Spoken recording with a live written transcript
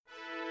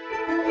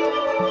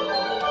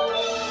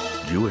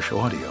Jewish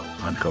audio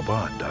on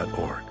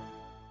Chabad.org.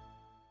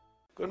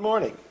 Good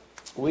morning.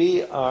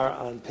 We are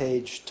on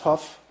page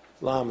Tuf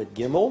Lamed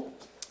Gimel.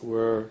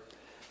 We're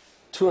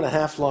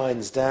 2.5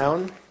 lines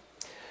down.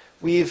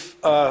 The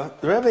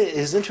Rebbe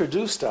has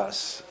introduced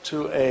us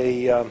to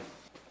an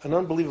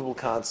unbelievable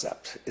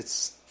concept.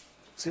 It's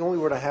the only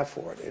word I have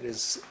for it. It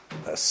is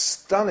a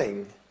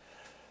stunning,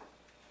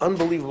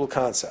 unbelievable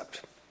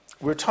concept.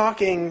 We're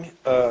talking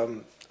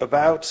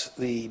about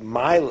the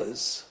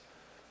milas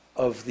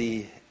of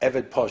the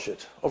Eved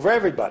Poshet, over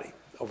everybody,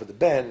 over the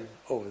Ben,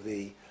 over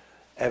the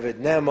Eved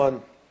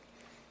Neman.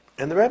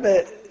 And the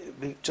Rebbe,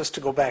 just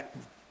to go back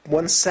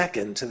 1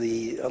 second to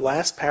the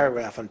last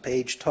paragraph on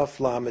page Tov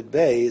Lamed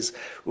Beis,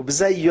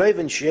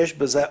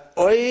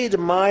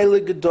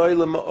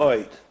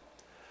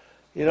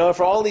 you know,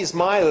 for all these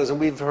milas,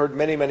 and we've heard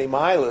many, many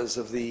milas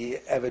of the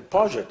Eved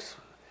Poshet,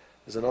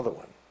 is another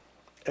one.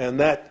 And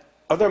that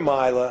other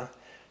mila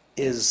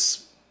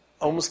is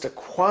almost a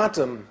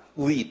quantum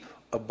leap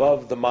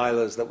above the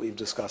milas that we've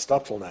discussed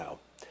up till now.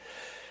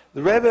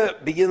 The Rebbe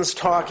began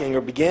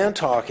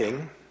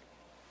talking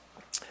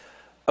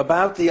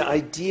about the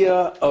idea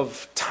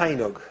of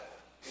tainug.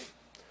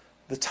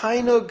 The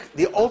tainug,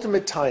 the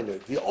ultimate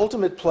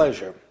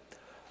pleasure.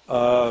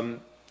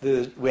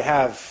 We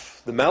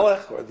have the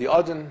melech, or the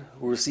adon,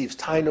 who receives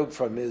tainug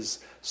from his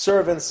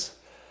servants.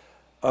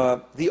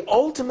 The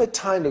ultimate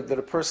tainug that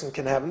a person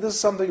can have, and this is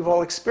something you've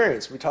all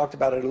experienced. We talked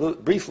about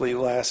it briefly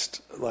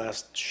last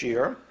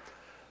shir.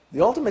 The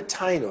ultimate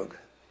tainug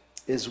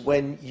is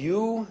when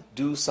you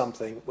do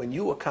something, when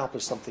you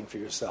accomplish something for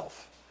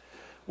yourself.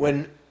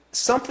 When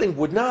something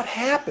would not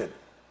happen,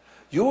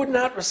 you would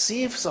not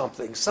receive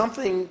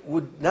something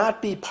would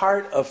not be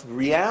part of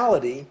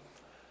reality,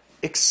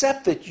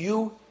 except that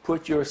you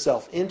put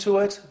yourself into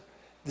it.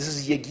 This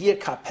is yegia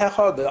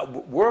kapecha, the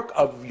work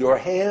of your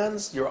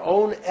hands, your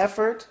own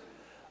effort.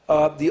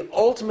 The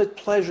ultimate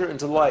pleasure and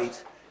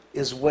delight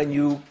is when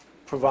you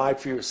provide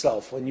for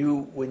yourself,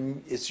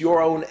 when it's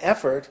your own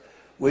effort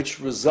which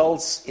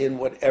results in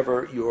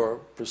whatever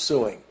you're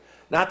pursuing.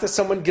 Not that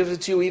someone gives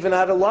it to you even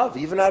out of love,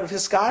 even out of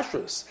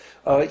hiskashrus,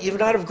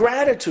 even out of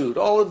gratitude.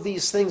 All of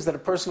these things that a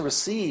person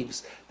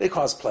receives, they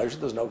cause pleasure,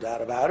 there's no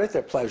doubt about it.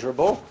 They're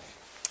pleasurable,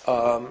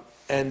 and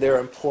they're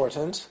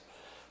important.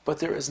 But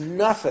there is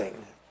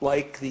nothing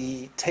like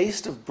the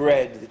taste of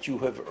bread that you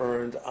have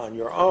earned on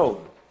your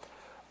own.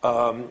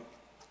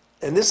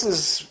 And this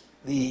is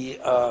the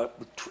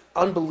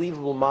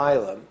unbelievable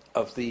mila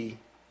of the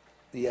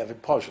Eved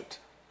Poshet.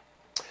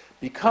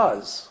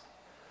 Because,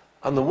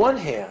 on the one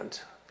hand,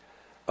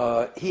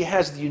 he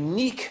has the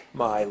unique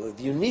mila,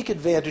 the unique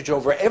advantage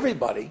over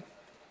everybody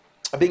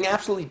of being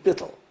absolutely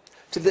bittul,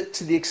 to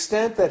the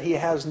extent that he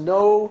has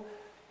no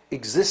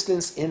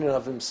existence in and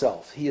of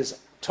himself. He is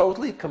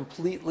totally,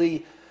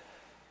 completely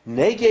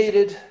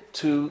negated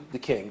to the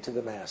king, to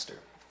the master.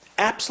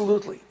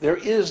 Absolutely. There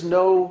is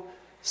no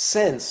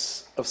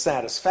sense of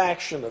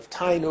satisfaction, of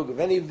tainug, of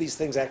any of these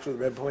things. Actually,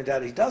 the Rebbe pointed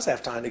out he does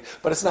have tainug,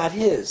 but it's not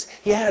his.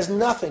 He has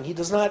nothing. He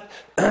does not,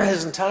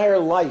 his entire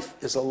life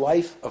is a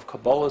life of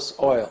Kabbalah's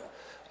oil.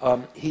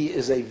 He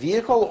is a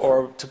vehicle,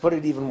 or to put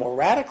it even more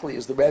radically,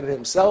 as the Rebbe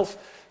himself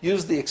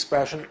used the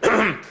expression,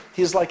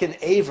 he's like an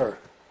aver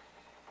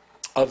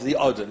of the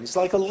adon. He's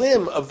like a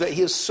limb of the.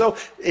 He is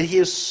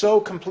so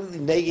completely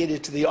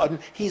negated to the adon.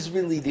 He's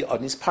really the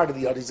adon. He's part of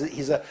the adon.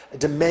 He's a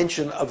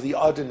dimension of the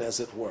adon, as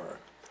it were.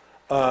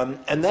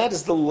 And that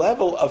is the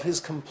level of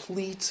his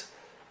complete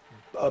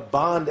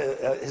bond,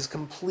 his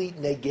complete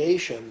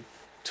negation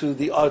to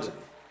the adon.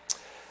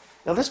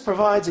 Now, this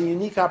provides a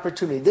unique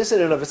opportunity. This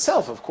in and of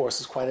itself, of course,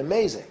 is quite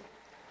amazing.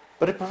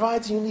 But it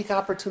provides a unique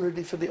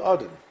opportunity for the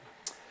adon.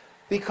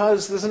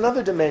 Because there's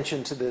another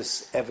dimension to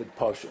this Eved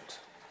Poshet.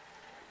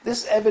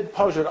 This Eved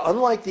Poshet,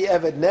 unlike the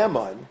Eved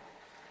Neman,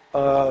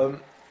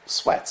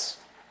 sweats.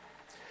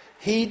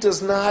 He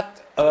does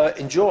not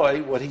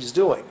enjoy what he's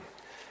doing.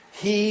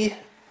 He,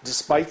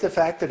 despite the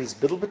fact that he's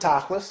bittul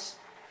b'tachlis,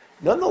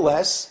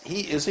 nonetheless,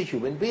 he is a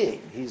human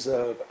being. He's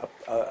a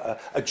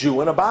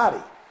Jew in a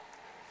body.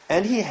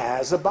 And he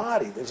has a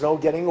body. There's no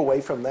getting away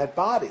from that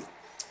body.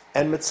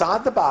 And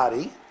mitzad the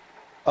body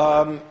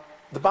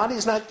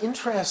is not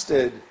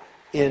interested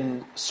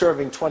in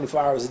serving 24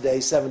 hours a day,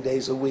 7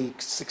 days a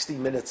week, 60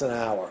 minutes an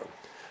hour.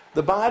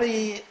 The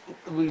body,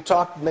 we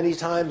talked many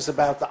times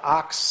about the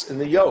ox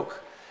and the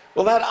yoke.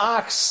 Well, that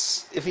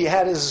ox, if he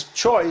had his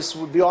choice,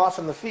 would be off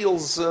in the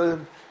fields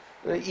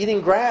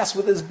eating grass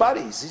with his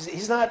buddies.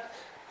 He's not.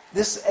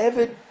 This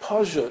Eved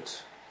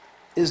Poshet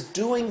is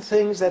doing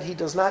things that he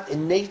does not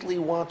innately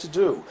want to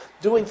do,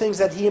 doing things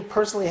that he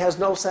personally has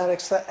no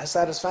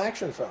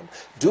satisfaction from,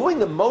 doing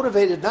them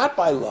motivated not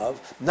by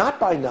love, not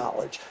by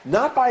knowledge,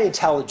 not by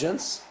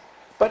intelligence,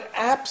 but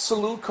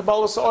absolute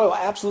Kabbalah's oil,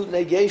 absolute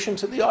negation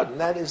to the adon.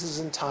 That is his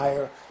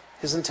entire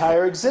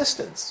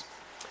existence.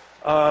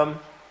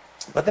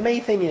 But the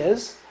main thing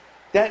is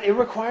that it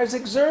requires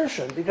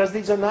exertion, because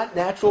these are not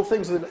natural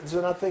things. These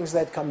are not things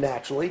that come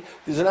naturally.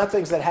 These are not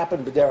things that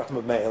happen b'derech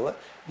mamela.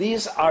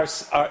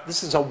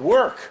 This is a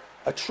work,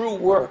 a true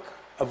work,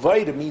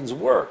 Havayah means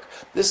work.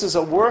 This is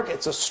a work,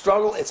 it's a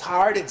struggle, it's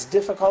hard, it's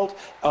difficult,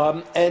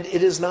 and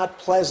it is not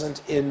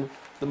pleasant in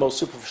the most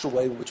superficial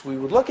way in which we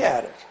would look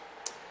at it.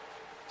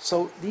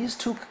 So these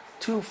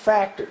two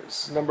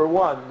factors, number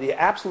one, the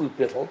absolute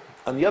bittul,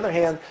 on the other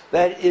hand,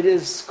 that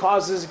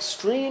causes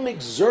extreme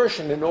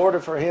exertion in order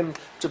for him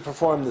to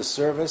perform this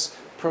service,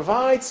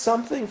 provides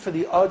something for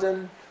the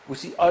Adon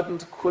which the Adon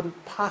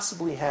couldn't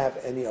possibly have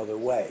any other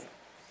way.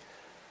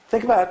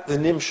 Think about the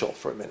Nimshal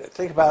for a minute.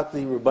 Think about the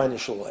Rebbeinu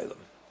Shalom.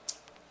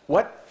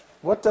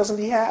 What doesn't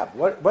he have?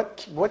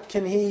 What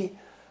can he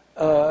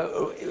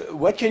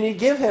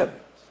give him?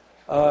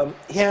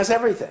 He has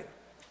everything.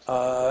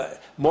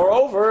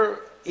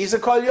 Moreover, he's a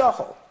kol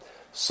yochel.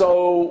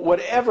 So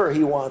whatever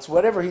he wants,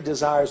 whatever he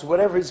desires,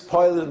 whatever he's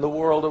pilot in the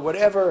world, or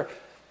whatever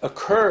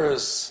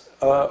occurs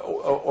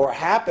or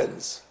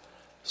happens,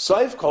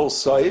 Soif kol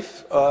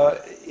soif,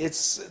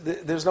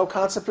 there's no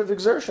concept of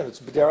exertion.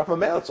 It's b'derech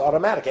mamel, it's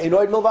automatic.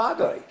 Einoid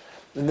milvadai.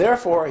 And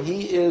therefore,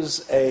 he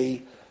is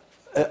a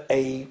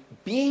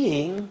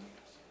being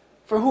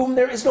for whom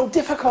there is no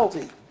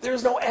difficulty, there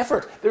is no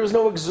effort, there is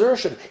no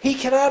exertion. He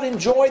cannot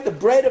enjoy the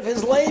bread of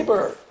his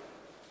labor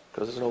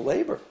because there's no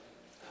labor.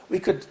 We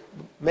could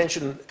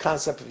mention the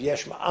concept of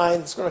yesh ma'ayin.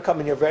 It's going to come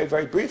in here very,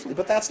 very briefly,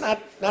 but that's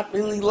not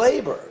really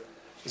labor.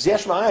 Because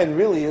yesh ma'ayin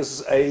really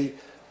is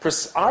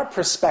our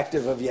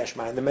perspective of yesh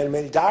ma'ayin. There are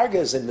many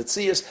dargas in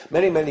Metzias,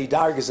 many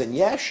dargas in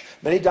yesh,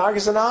 many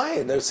dargas in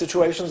ayin. There are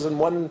situations in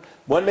one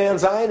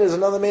man's ayin is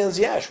another man's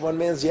yesh. One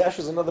man's yesh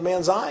is another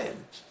man's ayin.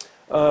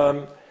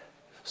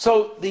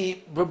 So the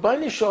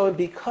Rebbeinu Shalom,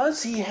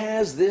 because he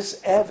has this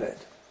Eved,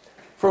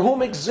 for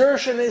whom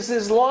exertion is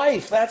his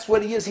life. That's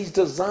what he is. He's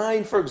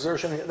designed for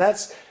exertion.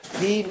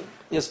 He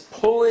is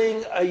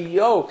pulling a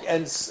yoke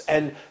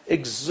and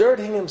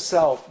exerting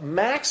himself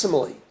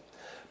maximally.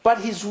 But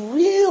he's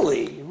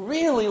really,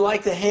 really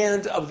like the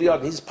hand of the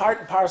Adon. He's part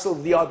and parcel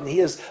of the Adon.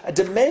 He is a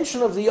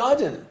dimension of the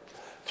Adon.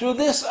 Through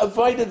this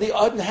Havayah, the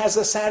Adon has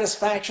a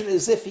satisfaction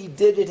as if he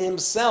did it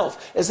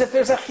himself, as if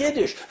there's a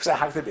chiddush.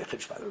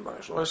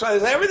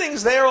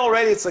 Everything's there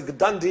already. It's like a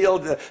done deal.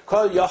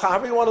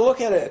 However you want to look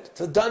at it,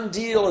 it's a done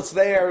deal. It's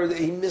there.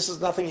 He misses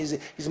nothing. He's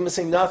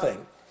missing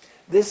nothing.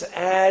 This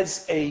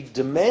adds a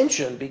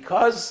dimension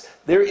because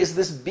there is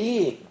this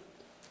being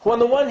who, on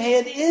the one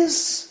hand,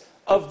 is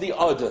of the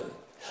Adon.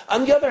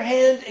 On the other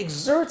hand,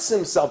 exerts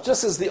himself,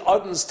 just as the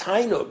Adon's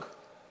tainug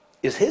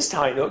is his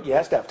tainug. He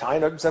has to have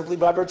tainug simply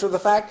by virtue of the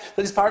fact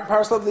that he's part and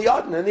parcel of the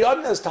Adon, and the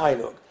Adon has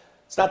tainug.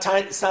 It's not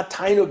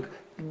tainug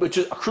which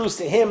accrues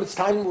to him, it's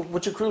tainug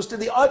which accrues to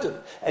the Adon.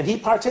 And he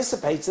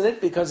participates in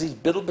it because he's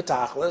bittul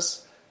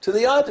b'tachlis to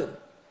the Adon.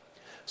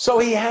 So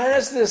he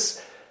has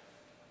this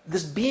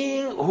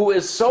being who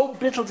is so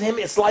bittul to him,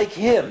 it's like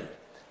him.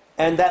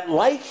 And that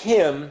like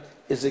him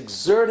is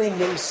exerting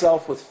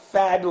himself with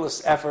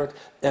fabulous effort,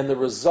 and the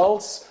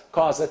results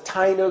cause a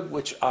tainug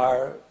which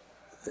are,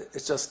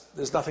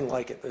 there's nothing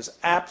like it. There's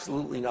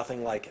absolutely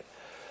nothing like it.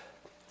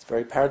 It's a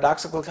very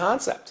paradoxical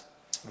concept.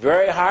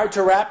 Very hard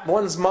to wrap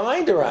one's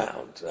mind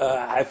around.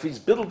 If he's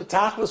bittul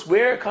b'tachlis,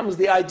 where comes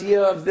the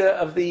idea of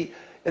the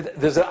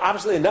there's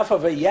obviously enough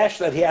of a yesh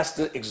that he has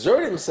to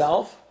exert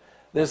himself.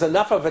 There's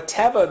enough of a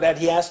teva that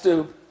he has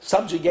to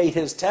subjugate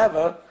his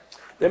teva.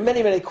 There are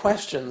many, many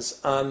questions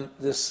on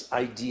this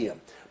idea.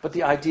 But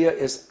the idea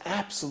is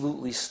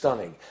absolutely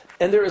stunning.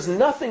 And there is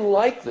nothing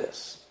like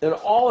this. In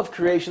all of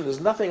creation, there's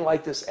nothing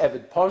like this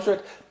Eved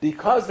Poshet,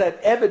 because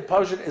that Eved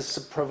Poshet is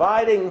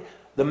providing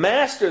the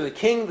master, the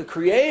king, the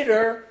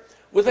creator,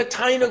 with a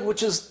tainug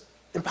which is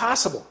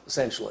impossible,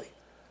 essentially.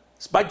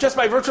 Just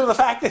by virtue of the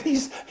fact that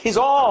he's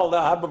all, the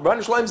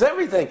Rebbeinu Shalom's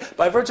everything.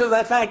 By virtue of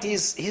that fact,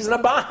 he's in a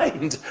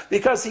bind,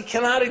 because he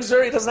cannot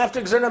exert, he doesn't have to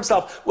exert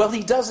himself. Well,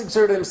 he does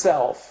exert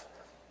himself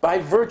by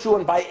virtue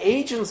and by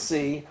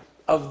agency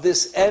of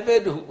this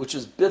Eved, which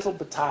is bittul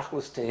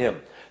b'tachlis to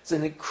him. It's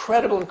an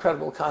incredible,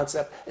 incredible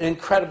concept, an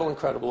incredible,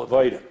 incredible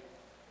Havayah.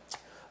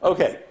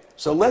 Okay,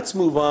 so let's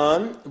move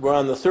on. We're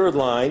on the third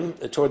line,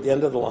 toward the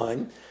end of the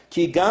line.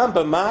 Ki gam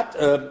b'mat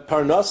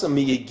parnasa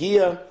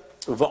miyigia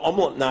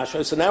v'omot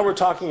nasha. So now we're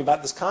talking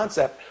about this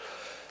concept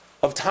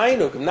of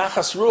tainug,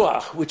 nachas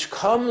ruach, which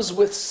comes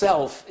with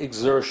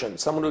self-exertion.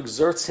 Someone who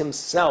exerts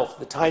himself,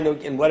 the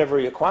tainug in whatever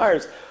he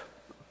acquires,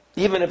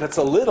 even if it's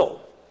a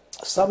little.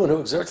 Someone who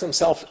exerts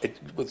himself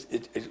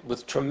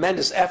with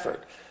tremendous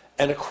effort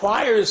and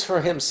acquires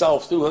for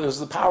himself, through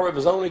the power of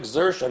his own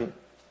exertion,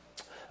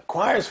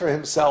 acquires for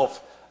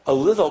himself a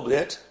little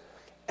bit,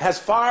 has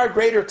far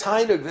greater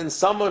tainug than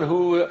someone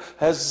who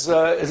has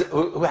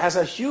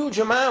a huge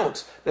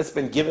amount that's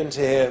been given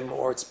to him,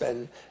 or it's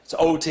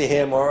owed to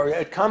him, or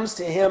it comes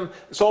to him.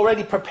 It's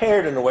already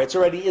prepared in a way. It's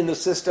already in the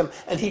system,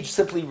 and he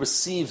simply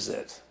receives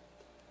it.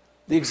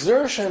 The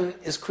exertion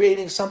is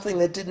creating something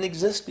that didn't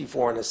exist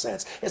before, in a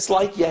sense. It's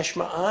like yesh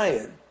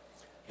ma'ayin.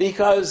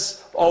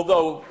 Because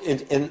although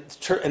in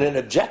an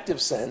objective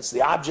sense,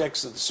 the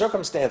objects of the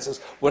circumstances,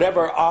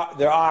 whatever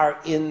there are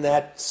in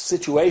that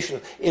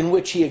situation in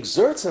which he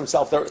exerts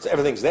himself,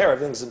 everything's there,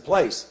 everything's in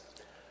place.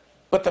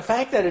 But the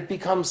fact that it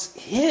becomes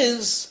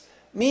his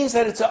means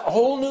that it's a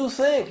whole new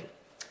thing.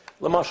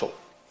 Lamashal.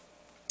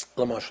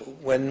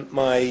 When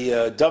my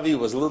Davi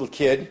was a little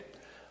kid,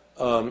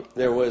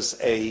 there was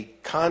a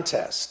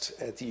contest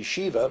at the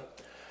yeshiva.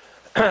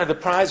 The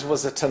prize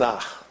was a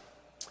Tanakh.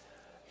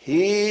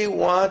 He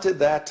wanted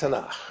that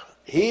Tanakh.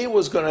 He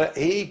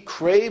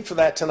craved for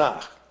that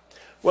Tanakh.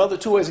 Well, there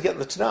are two ways of getting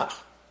the Tanakh.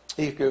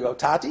 He could go,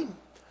 Tati,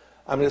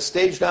 I'm at a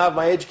stage now of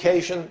my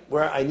education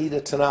where I need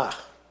a Tanakh.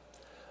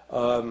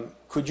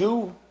 Could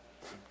you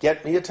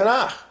get me a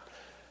Tanakh?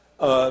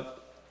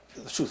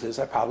 The truth is,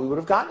 I probably would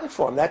have gotten it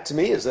for him. That, to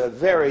me, is a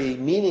very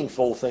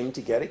meaningful thing to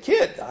get a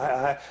kid.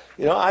 I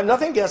have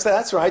nothing against that.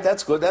 That's right.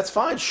 That's good. That's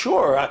fine.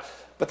 Sure.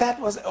 But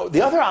that was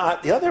the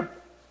other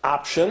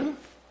option,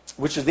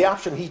 which is the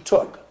option he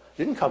took.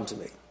 Didn't come to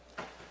me.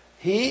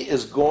 He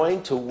is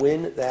going to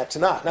win that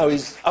Tanakh. Now,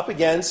 he's up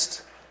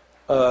against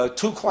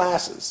two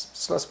classes.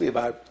 This must be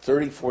about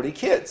 30, 40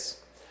 kids.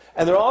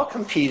 And they're all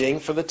competing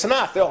for the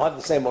Tanakh. They all have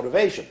the same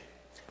motivation.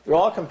 They're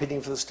all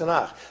competing for this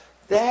Tanakh.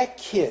 That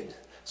kid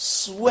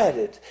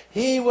sweated.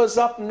 He was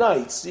up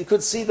nights. You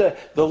could see the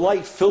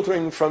light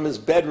filtering from his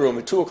bedroom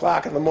at 2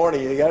 o'clock in the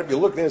morning. You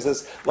look, there's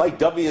this light.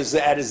 W is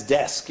at his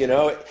desk,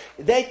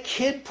 That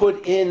kid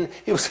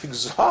he was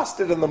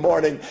exhausted in the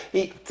morning.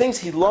 Things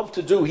he loved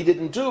to do, he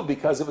didn't do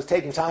because it was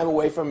taking time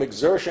away from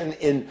exertion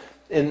in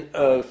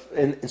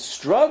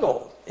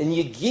struggle, in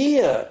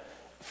Yigiyah,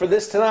 for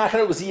this Tanakh.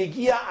 And it was a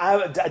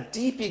Yigiyah, a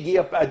deep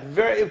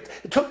Yigiyah,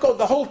 it took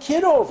the whole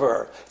kid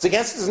over. It's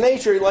against his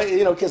nature.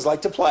 Kids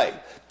like to play.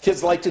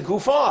 Kids like to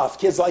goof off.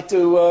 Kids like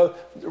to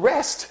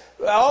rest.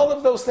 All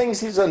of those things,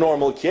 he's a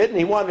normal kid, and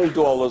he wanted to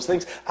do all those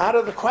things. Out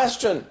of the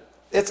question.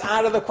 It's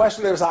out of the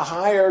question. There's a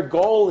higher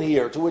goal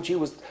here to which he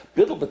was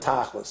bidl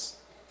b'tachlis.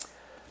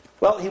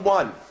 Well, he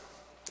won.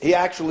 He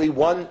actually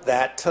won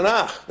that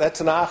Tanakh. That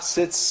Tanakh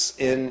sits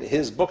in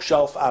his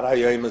bookshelf,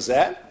 Acharei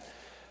Mazeh.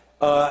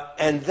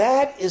 And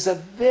that is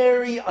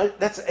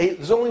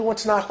there's only one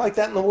Tanakh like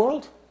that in the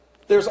world.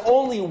 There's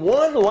only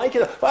one like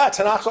it.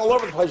 Tanakh's all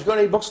over the place. You go to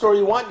any bookstore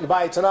you want, you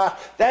buy a Tanakh.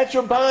 That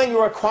you're buying,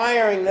 you're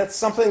acquiring. That's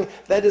something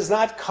that is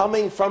not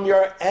coming from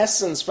your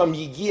essence, from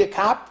Yigiyah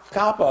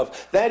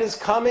Kapov. That is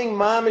coming,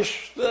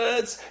 mamish.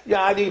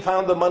 Either you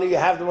found the money, you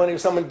have the money, or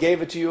someone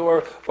gave it to you,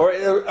 or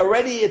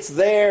already it's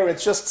there.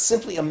 It's just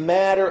simply a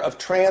matter of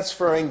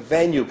transferring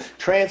venue,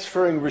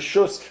 transferring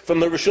rishus from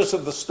the rishus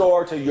of the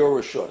store to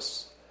your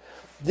rishus.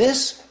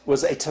 This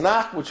was a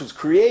Tanakh which was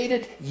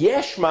created,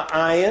 yesh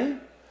ma'ayin,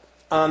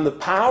 on the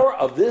power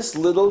of this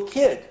little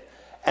kid.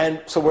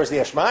 And so where's the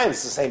yesh ma'ayin?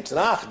 It's the same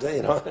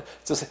Tanakh,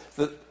 It's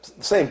the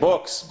same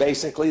books,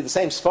 basically, the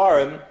same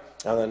Sfarim.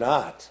 No, they're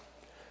not.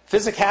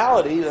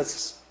 Physicality,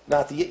 that's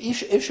not the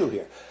issue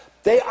here.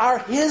 They are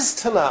his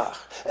Tanakh.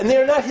 And they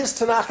are not his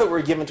Tanakh that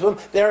were given to him.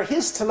 They are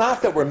his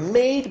Tanakh that were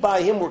made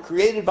by him, were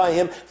created by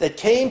him, that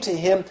came to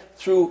him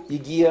through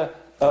Yigiyah,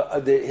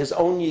 his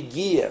own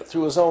Yigiyah,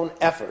 through his own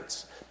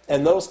efforts.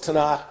 And those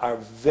Tanakh are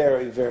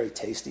very, very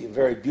tasty and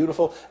very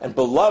beautiful and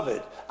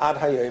beloved ad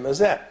hayom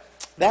hazeh.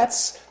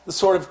 That's the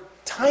sort of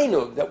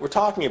tainug that we're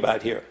talking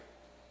about here.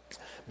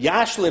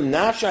 Yashlim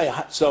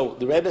nafshay. So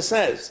the Rebbe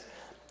says,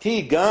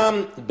 Ki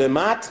gam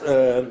bemat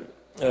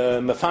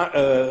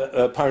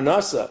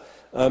parnasa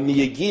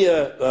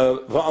miyagia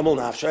va'amol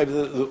nafshay.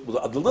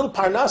 The little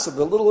parnasa,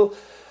 the little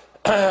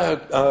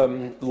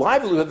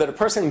livelihood that a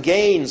person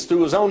gains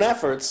through his own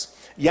efforts.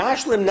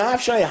 Yashlim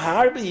nafshay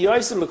harbi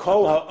yosim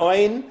b'kol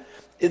ha'oin.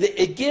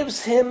 It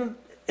gives him,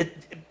 it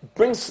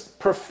brings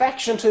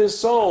perfection to his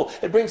soul.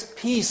 It brings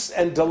peace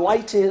and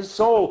delight to his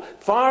soul,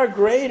 far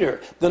greater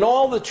than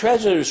all the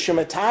treasures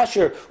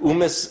shematasher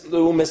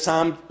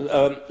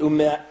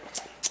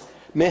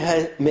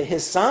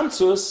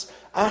mehisamtsus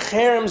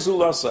acherem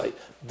zulasai.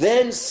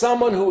 Then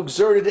someone who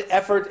exerted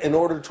effort in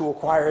order to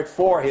acquire it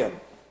for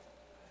him.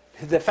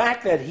 The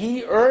fact that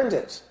he earned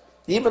it,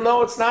 even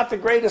though it's not the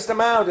greatest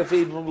amount, if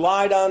he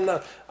relied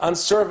on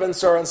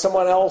servants or on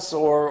someone else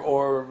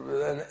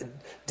or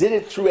did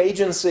it through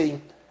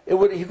agency,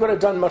 he could have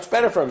done much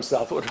better for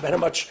himself. It would have been a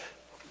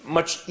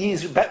much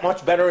easier,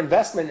 much better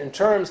investment in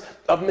terms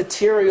of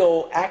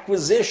material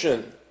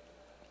acquisition.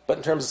 But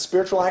in terms of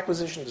spiritual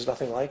acquisition, there's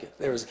nothing like it.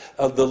 There's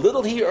the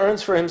little he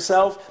earns for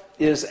himself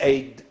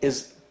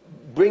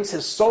brings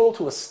his soul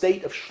to a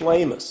state of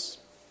shleimus.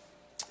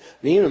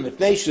 Why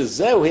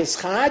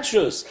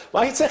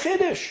it's a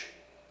chiddush?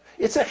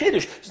 It's a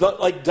chiddush. It's not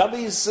like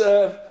Davi's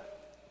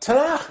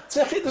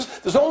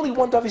Tanakh. There's only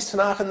one Davi's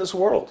Tanakh in this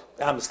world.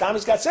 He's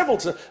got several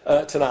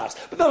Tanachs.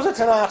 But those are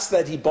Tanachs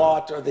that he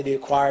bought or that he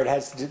acquired,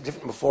 has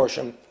different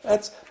meforshim.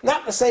 That's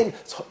not the same.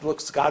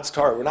 Looks God's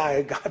Torah. We're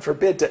not, God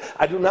forbid,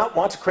 I do not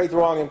want to create the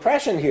wrong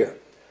impression here.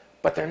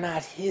 But they're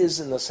not his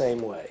in the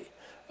same way.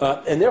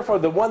 And therefore,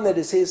 the one that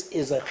is his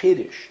is a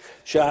chiddush.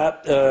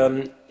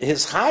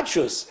 His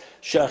chadshus,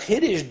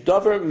 shachidish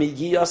davar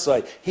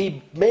migiyasai.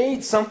 He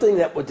made something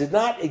that did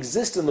not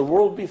exist in the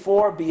world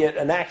before, be it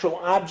an actual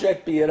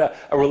object, be it a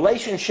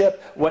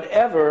relationship,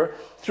 whatever,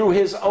 through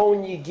his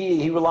own yigi.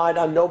 He relied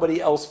on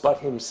nobody else but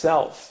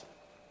himself.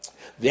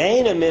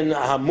 V'eina min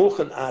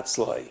hamuchen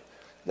atzloi.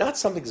 not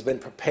something that's been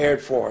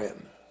prepared for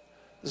him.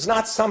 It's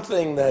not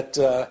something that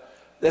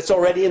that's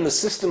already in the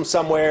system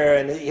somewhere,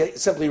 and it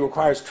simply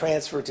requires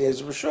transfer to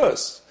his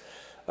reshus.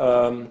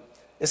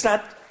 It's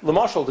not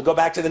l'mashal, to go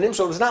back to the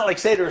nimshal. It's not like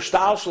Seder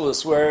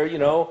Shtalshalis, where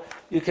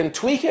you can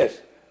tweak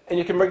it and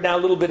you can bring down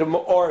a little bit of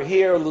more or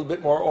here, a little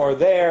bit more or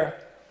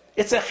there.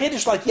 It's a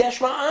chiddush like Yesh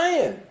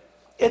Ma'ayin.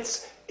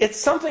 It's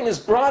something is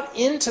brought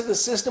into the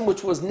system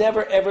which was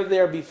never ever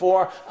there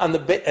before. And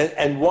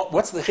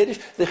what's the chiddush?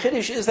 The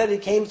chiddush is that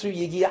it came through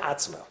Yigia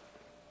Atzma.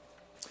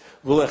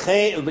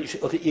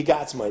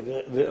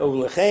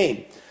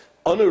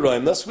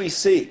 Thus we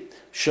see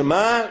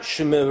Shema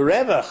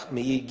Shemerevach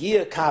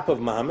Miyigia Kap of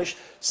Mamish,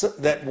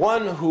 that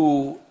one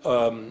who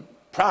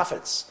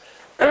profits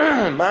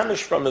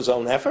Mamish from his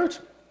own effort,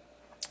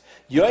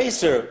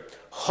 Yoiser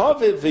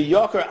Chaviv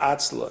v'Yoker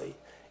Atzloi,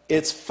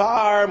 it's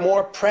far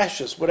more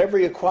precious. Whatever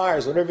he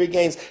acquires, whatever he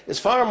gains, is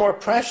far more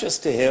precious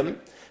to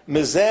him.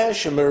 Mizeh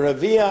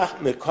Shemeraviach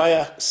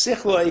Mikoyach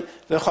Sichloi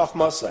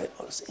v'Chochmosai.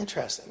 Oh, it's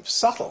interesting,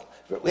 subtle.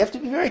 We have to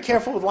be very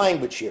careful with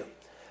language here.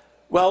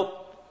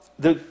 Well,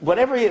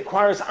 whatever he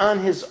acquires on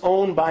his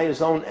own by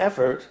his own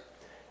effort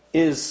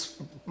is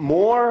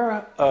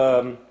more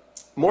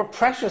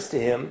precious to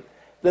him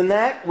than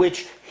that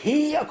which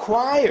he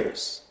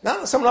acquires. Not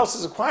that someone else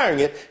is acquiring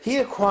it, he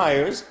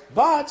acquires,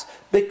 but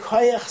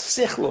b'koyach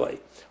sichloi,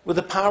 with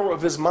the power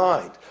of his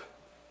mind,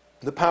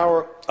 the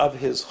power of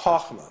his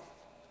chochmah.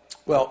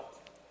 Well,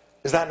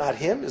 is that not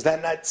him? Is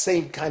that not the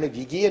same kind of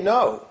yigia?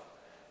 No,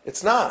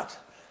 it's not.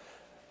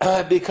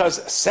 Because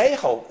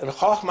seichel and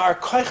chochmah are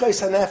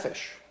koiches hanefesh.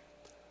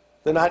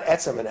 They're not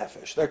etzem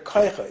hanefesh. They're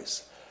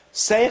koiches.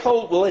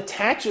 Seichel will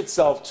attach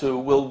itself to,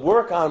 will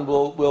work on,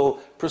 will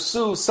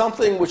pursue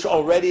something which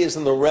already is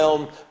in the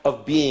realm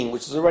of being,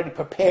 which is already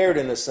prepared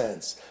in a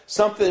sense.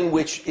 Something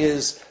which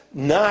is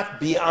not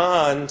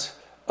beyond,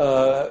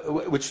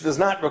 which does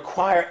not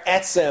require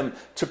etzem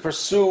to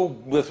pursue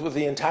with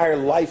the entire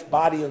life,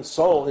 body, and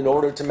soul in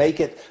order to make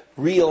it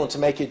real and to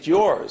make it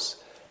yours.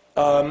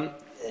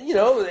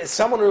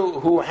 Someone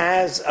who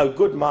has a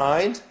good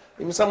mind,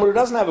 even someone who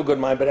doesn't have a good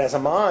mind but has a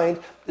mind,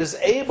 is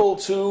able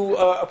to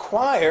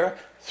acquire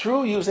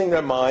through using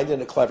their mind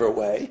in a clever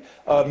way,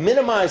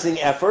 minimizing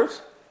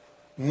effort,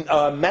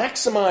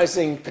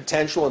 maximizing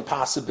potential and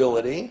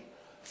possibility,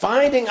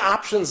 finding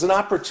options and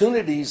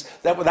opportunities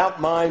that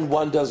without mind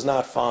one does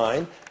not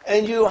find,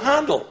 and you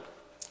handle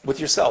with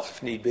yourself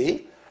if need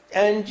be,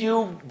 and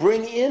you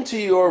bring into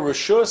your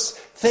reshus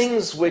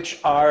things which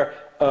are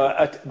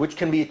which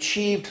can be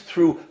achieved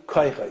through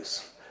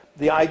koiches.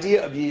 The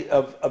idea of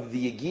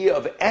the yigia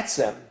of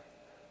etzem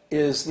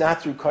is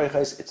not through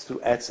koiches, it's through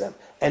etzem.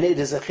 And it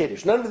is a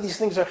chiddush. None of these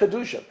things are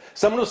chidushim.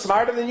 Someone who's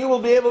smarter than you will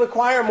be able to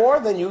acquire more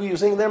than you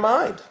using their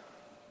mind.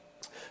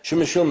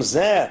 Shemishum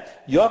zeh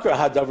yoker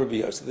hadavar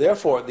biyos.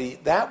 Therefore,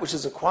 that which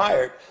is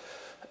acquired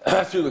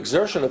through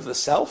exertion of the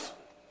self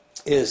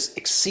is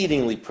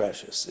exceedingly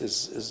precious,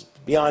 is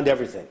beyond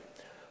everything.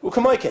 This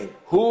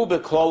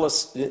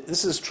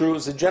is true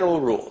as a general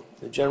rule,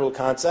 a general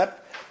concept.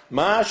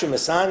 That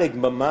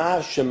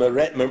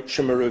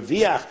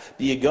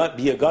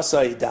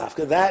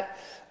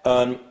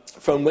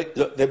from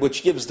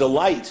which gives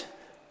delight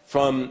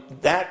from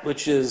that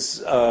which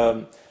is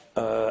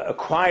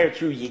acquired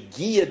through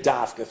yigia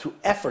dafka, through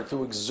effort,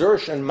 through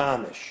exertion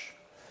mamish.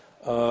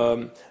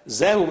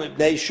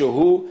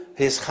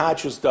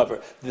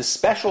 The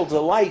special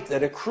delight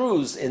that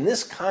accrues in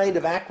this kind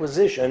of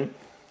acquisition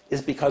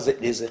is because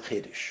it is a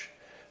chiddush.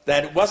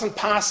 That it wasn't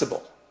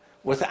possible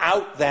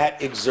without that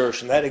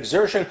exertion. That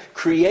exertion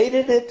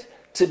created it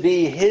to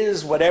be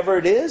his, whatever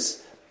it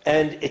is,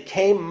 and it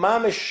came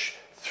mamish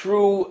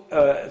through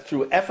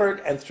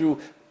effort and through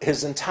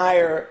his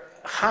entire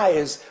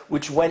chayes,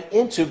 which went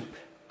into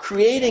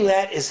creating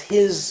that as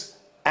his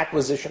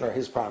acquisition or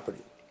his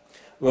property.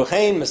 Therefore,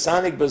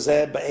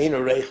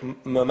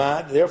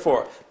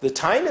 the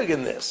tainug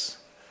in this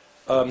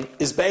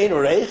is be'ein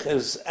ureich,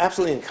 is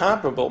absolutely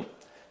incomparable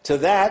to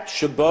that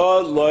sheba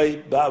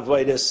loy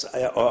ba'avodas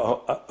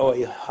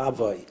oy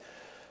havayah,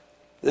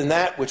 than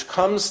that which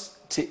comes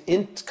to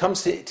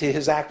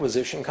his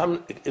acquisition,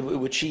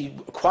 which he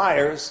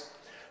acquires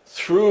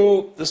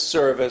through the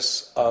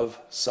service of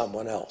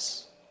someone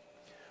else.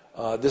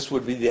 This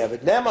would be the Eved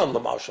Neman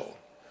l'mashal,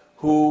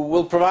 who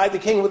will provide the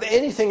king with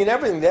anything and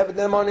everything. The Eved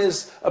Neman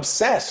is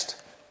obsessed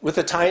with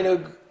the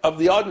tainug of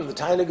the Odin, the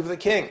tainug of the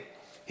king.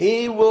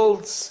 He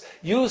will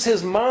use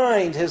his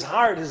mind, his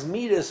heart, his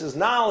midas, his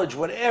knowledge,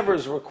 whatever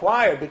is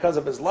required because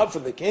of his love for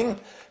the king.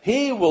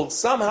 He will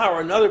somehow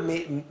or another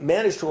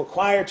manage to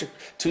acquire, to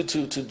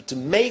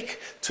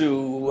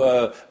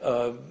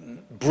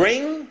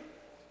bring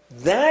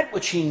that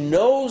which he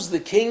knows the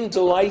king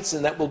delights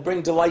in, that will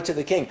bring delight to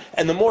the king.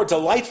 And the more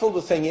delightful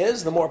the thing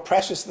is, the more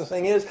precious the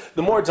thing is,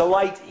 the more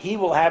delight he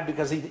will have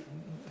because he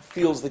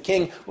feels the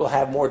king will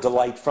have more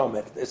delight from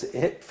it.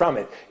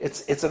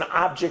 It's an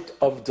object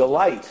of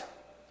delight.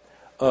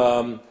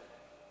 And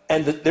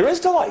there is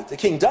delight. The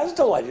king does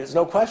delight, there's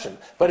no question.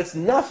 But it's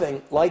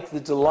nothing like the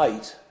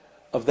delight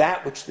of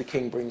that which the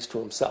king brings to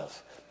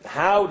himself.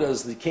 How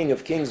does the King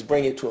of Kings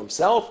bring it to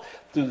himself?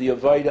 Through the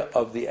Havayah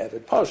of the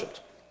Eved Poshet.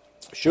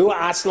 Shu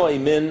atzloi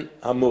min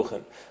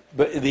hamuchen.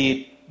 But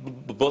the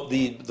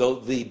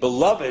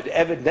beloved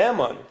Eved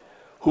Neman,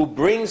 who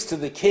brings to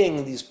the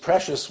king these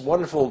precious,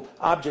 wonderful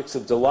objects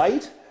of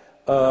delight,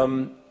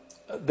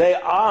 they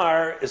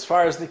are, as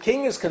far as the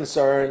king is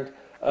concerned,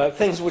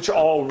 things which are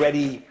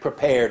already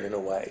prepared in a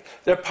way.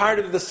 They're part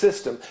of the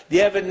system. The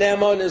Eved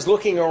Neman is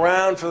looking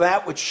around for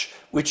that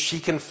which he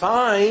can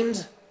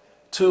find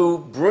to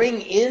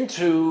bring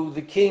into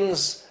the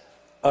king's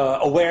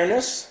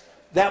awareness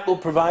that will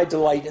provide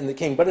delight in the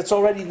king. But it's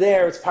already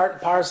there. It's part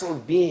and parcel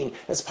of being.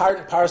 It's part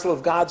and parcel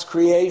of God's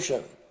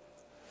creation.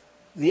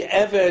 The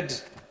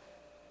Eved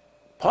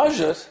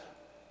Poshet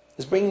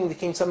is bringing the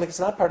king something that's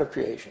not part of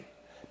creation,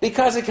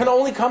 because it can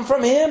only come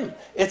from him.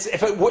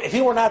 If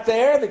he were not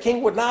there, the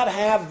king would not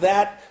have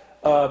that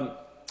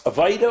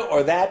Havayah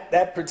or that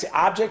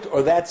object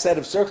or that set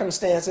of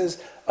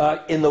circumstances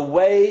in the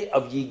way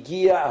of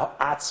Yigia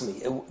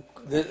Atzmi.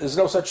 There's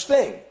no such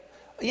thing.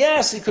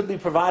 Yes, he could be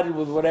provided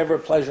with whatever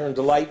pleasure and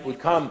delight would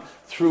come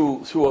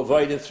through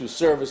Havayah, through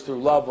service,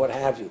 through love, what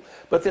have you.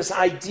 But this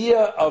idea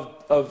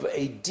of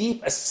a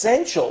deep,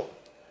 essential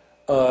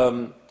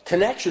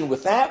connection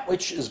with that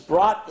which is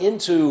brought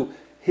into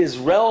his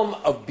realm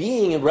of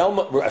being,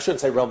 I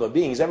shouldn't say realm of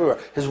being, he's everywhere,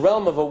 his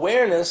realm of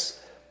awareness,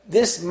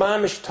 this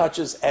mamish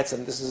touches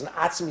etzem. This is an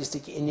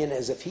atzmistic Indian,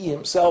 as if he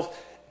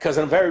himself, because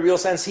in a very real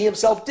sense, he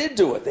himself did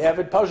do it. The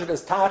Eved Poshet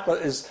is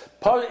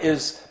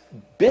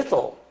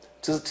bittul,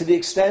 to the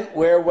extent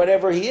where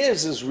whatever he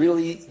is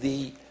really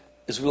the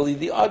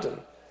Adon.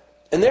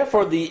 And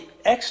therefore, the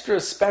extra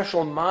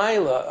special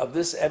Maila of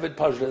this Eved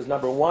Poshet is,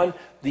 number one,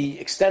 the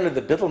extent of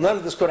the bittul. None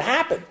of this could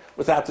happen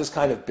without this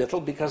kind of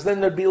bittul, because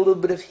then there'd be a little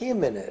bit of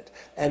him in it.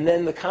 And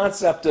then the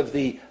concept of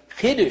the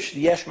Chiddush,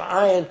 the Yesh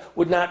Ma'ayin,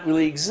 would not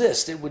really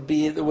exist. There would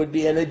be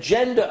an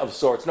agenda of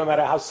sorts, no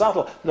matter how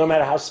subtle, no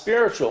matter how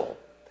spiritual.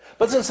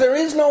 But since there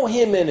is no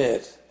him in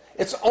it,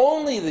 it's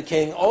only the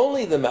king,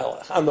 only the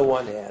melech, on the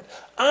one hand.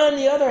 On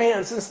the other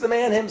hand, since the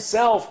man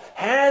himself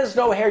has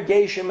no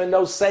hergeshim and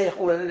no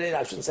seichel,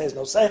 I shouldn't say has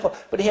no seichel,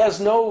 but he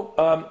has no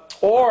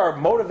or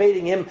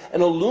motivating him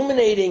and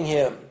illuminating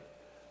him,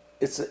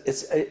 it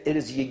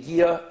is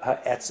yigia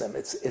ha'etzem.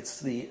 It's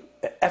the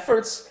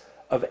efforts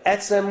of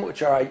etzem,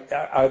 which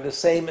are the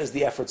same as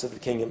the efforts of the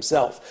king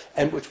himself,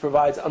 and which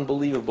provides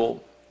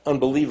unbelievable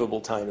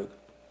tainug.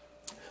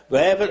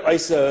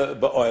 This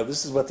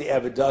is what the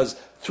Eved does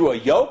through a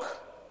yoke.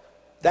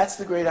 That's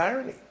the great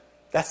irony.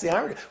 That's the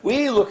irony.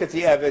 We look at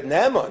the Eved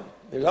Neman.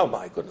 Oh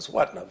my goodness,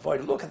 what an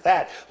avoid. Look at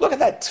that. Look at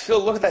that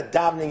tefillah. Look at that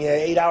davening,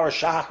 8-hour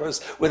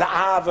shachris, with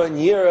ava and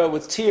yira,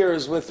 with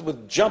tears,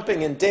 with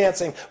jumping and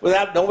dancing,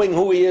 without knowing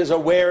who he is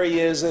or where he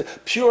is.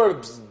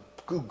 Pure,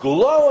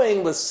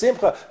 glowing with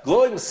simcha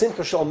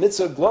shal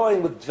mitzvah,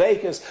 glowing with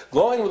dveikus,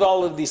 glowing with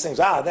all of these things.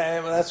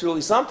 That's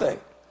really something.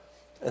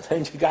 And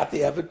then you got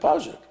the Eved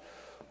Poshet,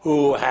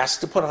 who has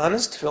to put on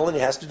his tefillin, he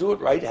has to do it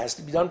right, it has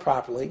to be done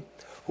properly,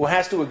 who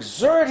has to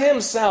exert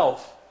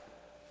himself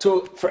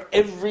for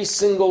every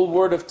single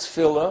word of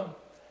tefillah,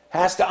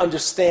 has to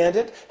understand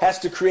it, has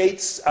to create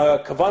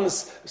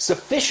kavanas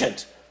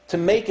sufficient to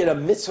make it a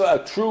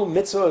mitzvah, a true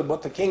mitzvah,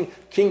 what the king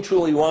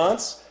truly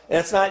wants. And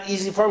it's not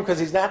easy for him because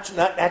he's not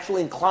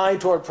naturally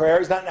inclined toward prayer,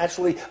 he's not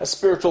naturally a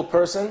spiritual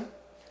person.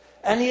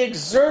 And he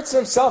exerts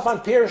himself on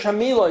Pirush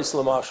HaMilos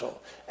l'mashal.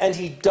 And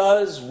he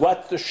does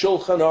what the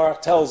Shulchan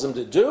Aruch tells him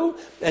to do,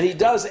 and he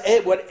does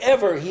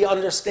whatever he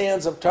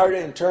understands of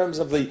Torah in terms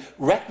of the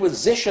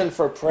requisition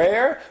for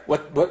prayer,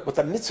 what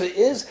the mitzvah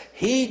is,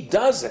 he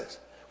does it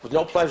with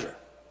no pleasure,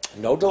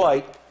 no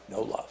delight,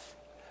 no love.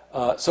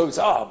 So it's,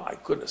 oh my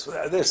goodness,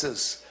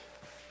 this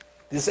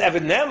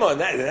Eved Neman,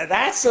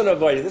 that's an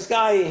avoid. This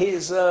guy,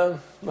 he's,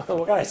 what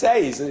can I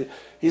say,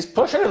 he's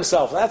pushing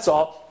himself, that's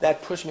all.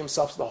 That pushing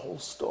himself is the whole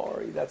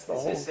story. That's the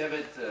whole. Is this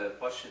Eved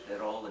Poshet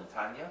at all in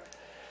Tanya?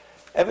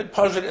 Eved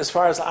Poshet, as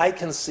far as I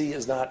can see,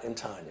 is not in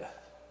Tanya.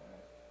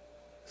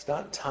 It's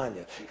not in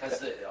Tanya.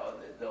 Because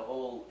the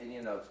whole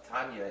Indian of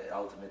Tanya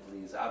ultimately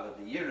is out of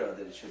the Yira,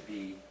 that it should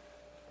be.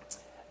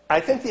 I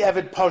think the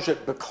Eved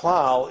Poshet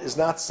Beklal is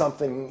not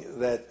something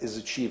that is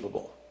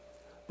achievable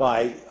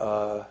by.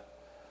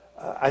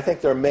 I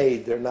think they're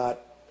made. They're not.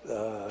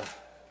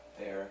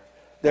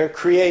 They're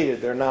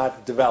created. They're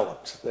not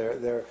developed.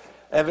 They're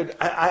Eved.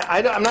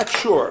 I'm not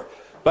sure,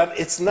 but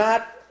it's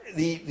not.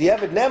 The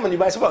Eved Neman, you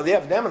might say, well, the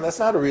Eved Neman, that's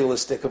not a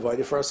realistic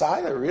avodah for us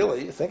either,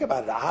 really. Think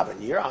about it. Av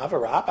and Yir, Av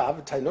Rab,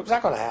 Av Tainuk, it's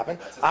not going to happen.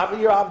 Av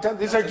Yir, Av Tainuk,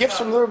 these are gifts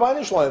from the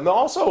Rebbeinu Shalom.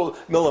 Also,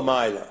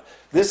 Milamayla.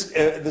 This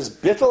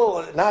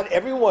bittul, not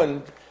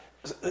everyone,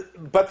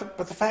 but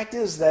the fact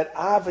is that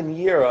Av and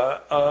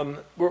Yira,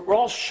 we're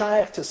all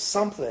shaykh to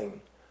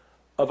something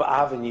of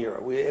Av and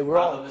Yira. We're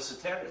all because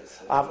of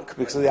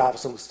the Av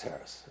and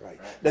Teres, right?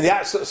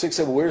 Now, so you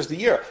say, well, where's the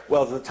Yira?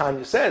 Well, the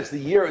Tanya says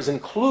the Yira is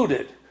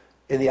included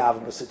in the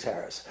Avim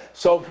B'Seteres.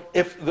 So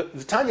if the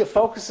Tanya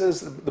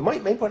focuses, the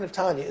main point of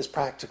Tanya is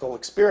practical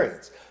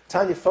experience.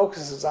 Tanya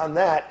focuses on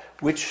that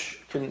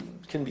which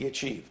can be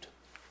achieved,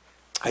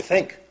 I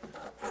think.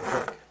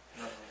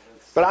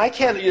 But I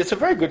can't. It's a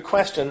very good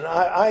question.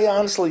 I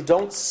honestly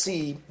don't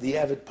see the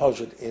Eved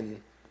Poshet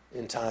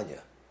in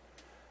Tanya.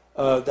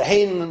 The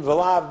Hein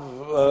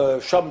V'lav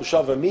Shav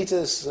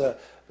Mitas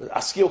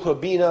Askilcha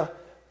Bina.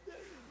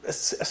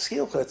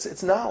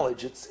 It's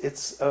knowledge.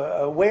 It's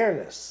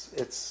awareness.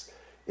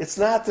 It's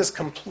not this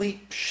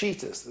complete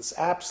pshitas, this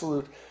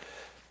absolute.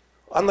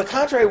 On the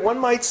contrary, one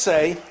might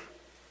say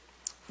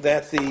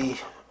that the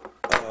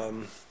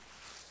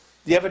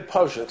Eved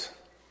Poshet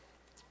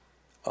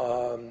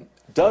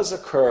does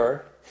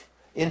occur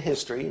in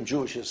history, in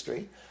Jewish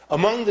history,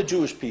 among the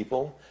Jewish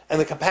people, and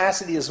the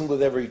capacity isn't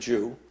with every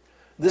Jew.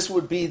 This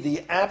would be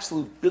the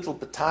absolute bittul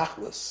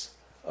betachlis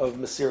of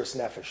Mesiras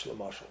Nefesh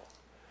l'mashal.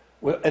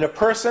 And a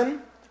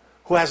person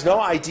who has no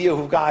idea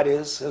who God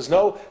is, has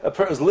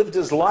lived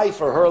his life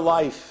or her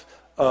life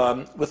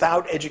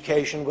without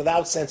education,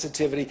 without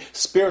sensitivity,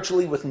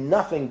 spiritually with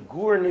nothing,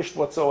 gurnished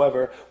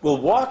whatsoever, will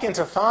walk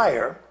into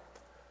fire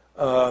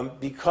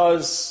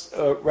because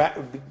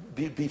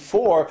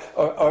before,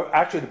 or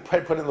actually to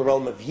put it in the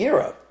realm of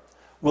Yira,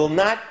 will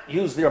not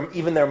use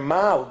even their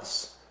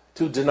mouths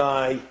to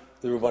deny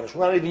the Rebbe Rashab.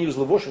 Will not even use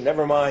levushim,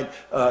 never mind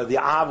the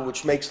Ava,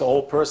 which makes the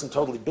whole person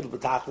totally bittul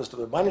b'tachlis to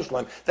the Rebbe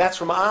Rashab. That's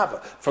from Ava.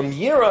 From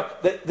Yira,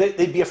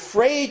 they'd be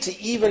afraid to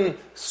even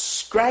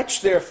scratch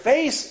their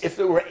face if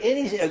there were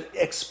any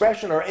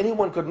expression or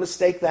anyone could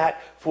mistake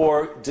that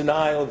for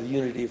denial of the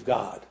unity of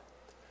God.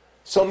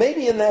 So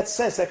maybe in that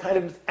sense, that kind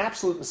of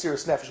absolute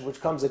Mesiras Nefesh, which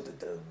comes at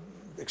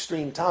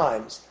extreme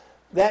times,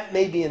 that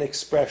may be an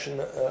expression,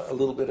 a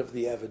little bit of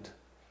the Eved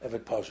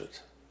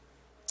Poshet.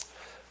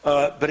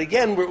 But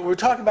again, we're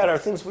talking about our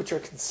things which are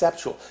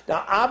conceptual.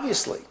 Now,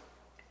 obviously,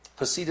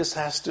 Chassidus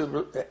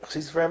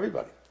for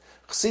everybody.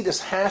 Chassidus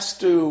has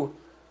to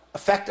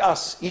affect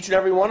us, each and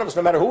every one of us,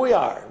 no matter who we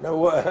are,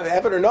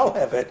 Eved or no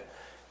Eved.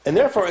 And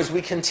therefore, as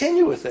we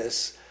continue with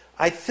this,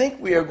 I think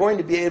we are going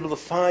to be able to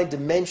find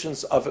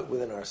dimensions of it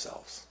within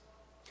ourselves.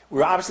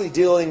 We're obviously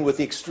dealing with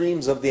the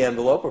extremes of the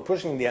envelope. We're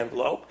pushing the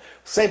envelope.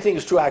 Same thing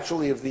is true,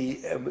 actually, of the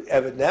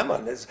Eved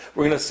Neman. As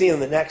we're going to see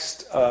in the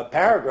next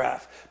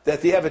paragraph,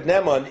 that the Eved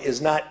Neman is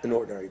not an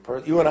ordinary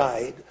person. You and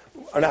I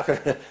are not going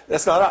to,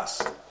 that's not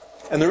us.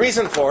 And the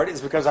reason for it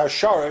is because our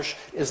shorish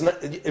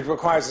it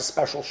requires a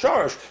special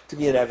shorish to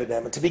be an Eved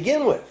Neman. To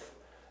begin with,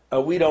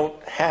 we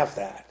don't have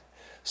that.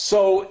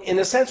 So, in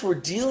a sense, we're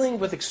dealing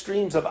with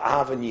extremes of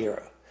Av and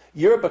Yira.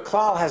 Yira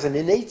B'klal has an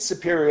innate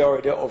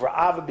superiority over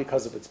Av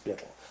because of its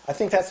bittul. I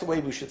think that's the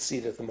way we should see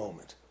it at the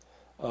moment.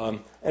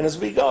 And as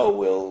we go,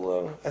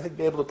 we'll, I think,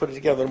 be able to put it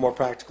together in a more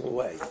practical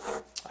way.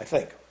 I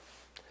think.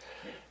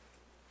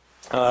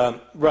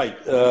 Right.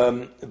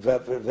 So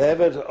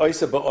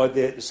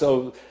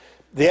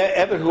the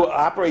Eved who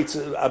operates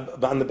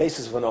on the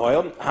basis of an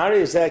oil,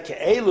 Harei zeh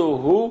ke'elu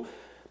hu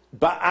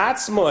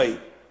ba'atzmoi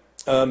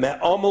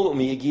me'omel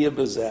u'miyagia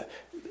b'zeh.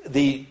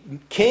 The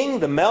king,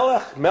 the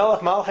Melech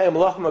Malchei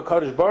Melachim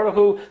HaKadosh Baruch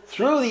Hu,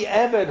 through the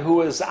Eved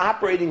who is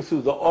operating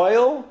through the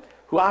oil,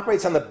 who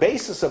operates on the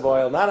basis of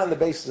oil, not on the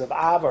basis of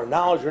Av or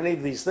knowledge or any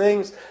of these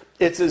things,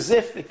 it's as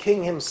if the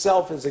king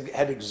himself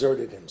had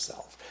exerted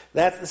himself.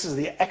 This is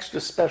the extra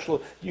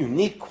special,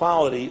 unique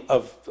quality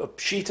of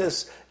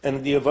Pshitas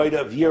and the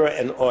Avodah of Yira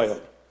and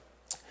oil.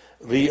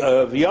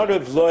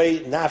 V'yadav loy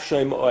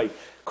nafshoy ma'oy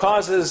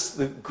causes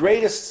the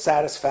greatest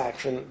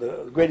satisfaction,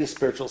 the greatest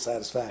spiritual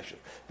satisfaction.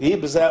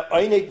 Tremendous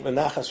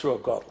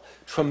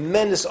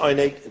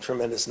oinek and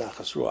tremendous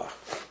nachas ruach.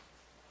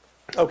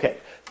 Okay,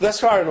 thus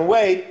far in a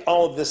way,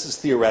 all of this is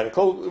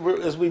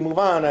theoretical. As we move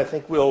on, I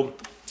think we'll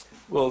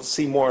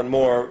see more and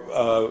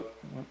more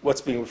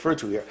what's being referred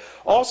to here.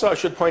 Also, I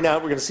should point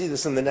out, we're going to see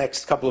this in the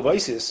next couple of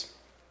isis,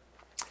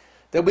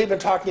 that we've been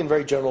talking in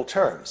very general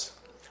terms.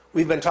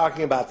 We've been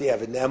talking about the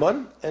Eved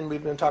Neman, and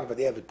we've been talking about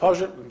the Eved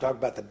Poshet, we've been talking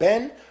about the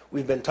Ben,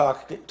 we've been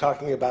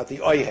talking about the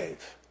Oyhev.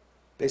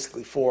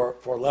 Basically four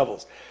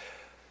levels.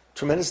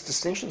 Tremendous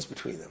distinctions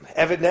between them.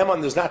 Eved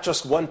Neman, there's not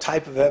just one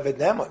type of Eved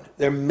Neman.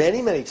 There are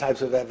many, many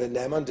types of Eved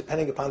Neman,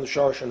 depending upon the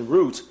shorish and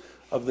root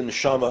of the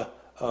Neshama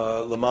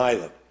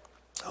L'mayla.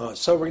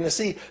 So we're going to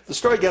see, the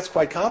story gets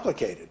quite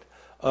complicated.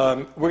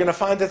 We're going to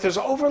find that there's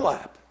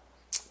overlap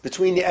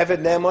between the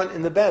Eved Neman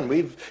and the Ben.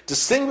 We've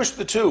distinguished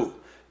the two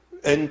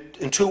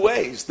in two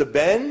ways. The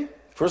Ben,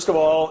 first of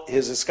all,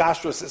 his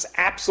iskashrus is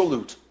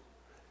absolute.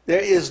 There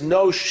is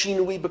no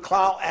shinui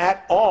b'klal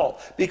at all,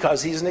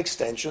 because he's an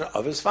extension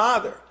of his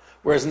father.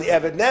 Whereas in the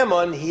Eved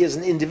Neman, he is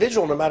an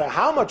individual, no matter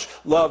how much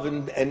love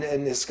and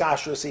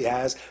iskashrus he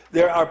has.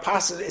 There are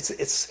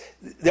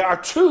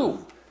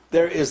two.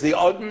 There is the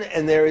Odin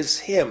and there is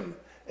him.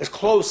 As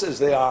close as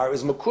they are,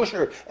 as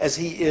makusher as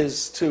he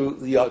is to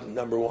the Odin,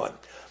 number one.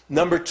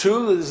 Number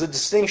two, there's a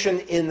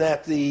distinction in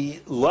that the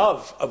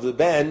love of the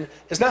Ben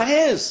is not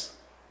his.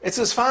 It's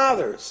his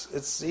father's.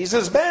 He's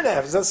his Ben,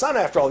 he's his son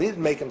after all. He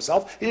didn't make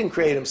himself. He didn't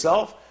create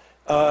himself.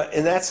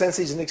 In that sense,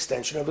 he's an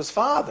extension of his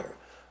father.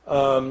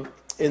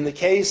 In the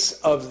case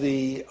of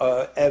the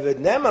Eved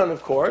Neman,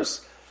 of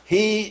course,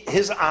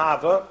 his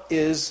Ava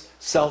is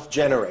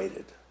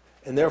self-generated.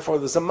 And therefore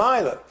there's a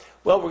Mila.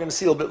 Well, we're going to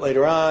see a little bit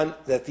later on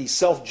that the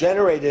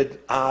self-generated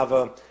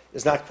Ava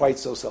is not quite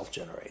so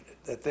self-generated.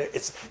 That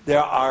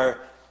there are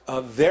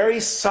very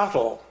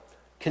subtle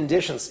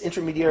conditions,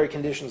 intermediary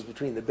conditions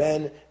between the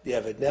ben, the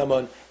Eved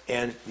Neman,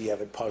 and the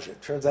Eved Pashut.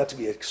 It turns out to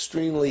be an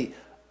extremely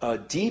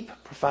deep,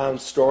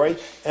 profound story,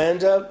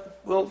 and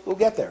we'll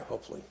get there,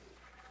 hopefully.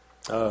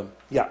 V'hadugma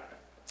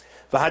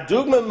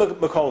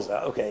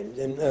mekolza. Okay,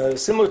 and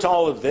similar to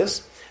all of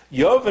this,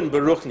 Yov and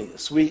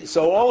Baruchnius.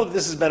 So all of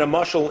this has been a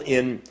mushal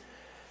in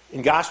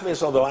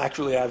Gashmias, although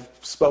actually I've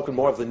spoken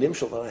more of the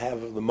nimshal than I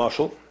have of the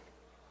mushal.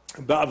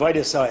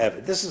 Avodah sa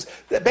Eved. This is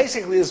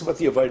what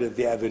the Avodah of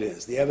the Eved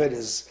is. The Eved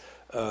is,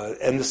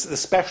 and the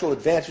special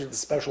advantage, the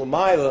special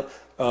mila,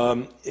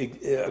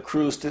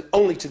 accrues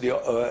only to the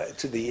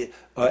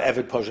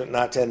Eved Pashut,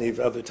 not to any of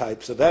the other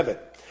types of Eved.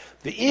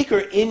 The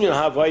Iker Inyan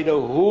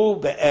Havayah Hu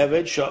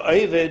be'Eved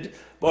Sha'Eved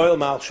Boil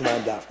Mal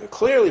Shemam Dafka.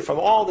 Clearly, from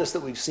all this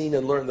that we've seen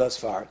and learned thus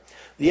far,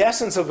 the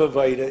essence of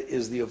Havayah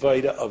is the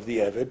Havayah of the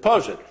Eved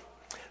Pashut.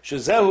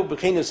 Shazehu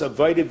b'chinas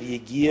Havayah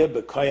v'yigia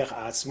b'koyach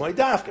atzmai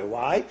Dafka.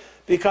 Why?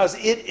 Because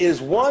it is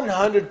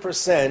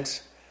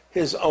 100%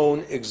 his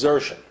own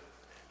exertion.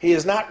 He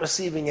is not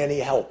receiving any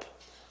help,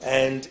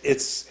 and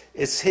it's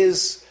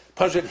his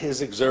Pashut,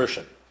 his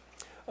exertion.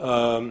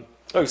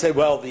 You say,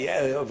 well, the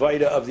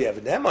Havayah of the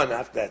Eved Neman,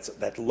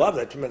 that love,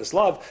 that tremendous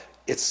love,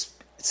 it's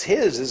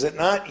his, is it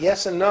not?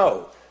 Yes and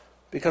no.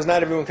 Because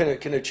not everyone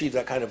can achieve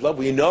that kind of love.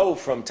 We know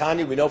from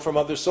Tanya, we know from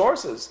other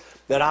sources,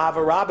 that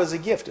Avarab is a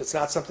gift. It's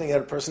not something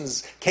that a person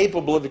is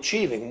capable of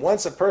achieving.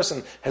 Once a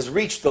person has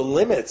reached the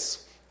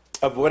limits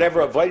of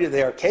whatever Havayah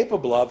they are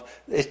capable of,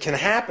 it can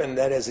happen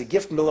that as a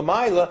gift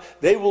milamayla,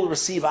 they will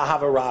receive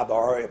Ahava Rabba,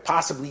 or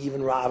possibly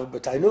even Rava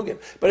B'tainugim.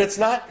 But it's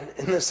not,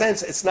 in a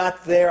sense, it's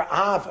not their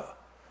Ava.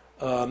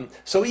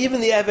 So even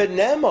the Eved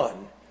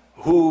Neman,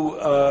 who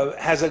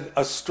has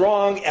a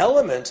strong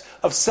element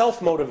of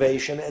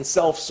self-motivation and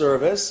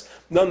self-service,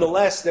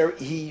 nonetheless,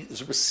 he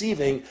is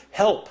receiving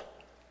help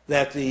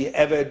that the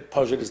Eved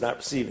Pashut is not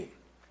receiving.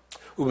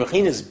 How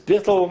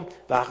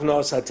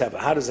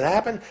does it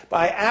happen?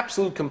 By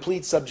absolute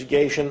complete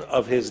subjugation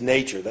of his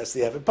nature. That's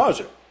the Eved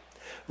Pashut.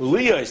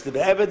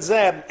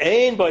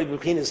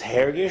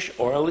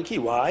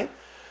 Why?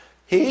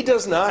 He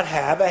does not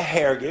have a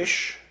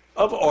hergish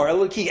of Or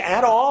Eliki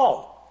at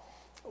all.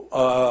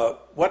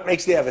 What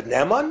makes the Eved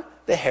Neman?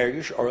 The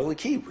hergish Or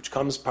Eliki, which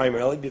comes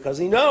primarily because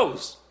he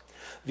knows.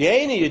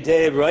 He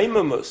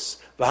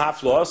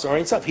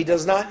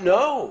does not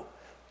know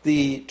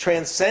the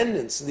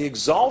transcendence, the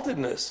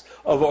exaltedness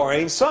of Or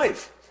Ein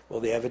Sof. Well,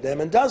 the Eved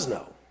Neman does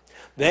know.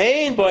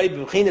 He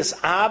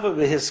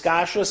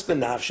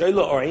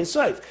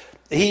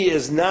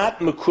is not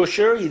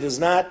mekusher, he does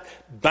not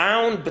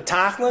bound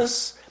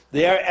betachlis,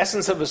 the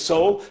essence of his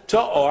soul, to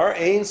Or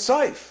Ein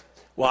Sof.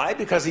 Why?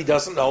 Because he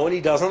doesn't know and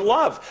he doesn't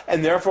love,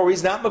 and therefore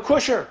he's not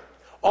mekusher.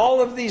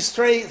 All of these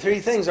three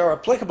things are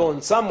applicable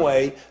in some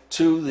way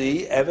to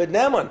the Eved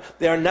Neman.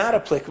 They are not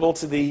applicable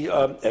to the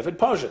Eved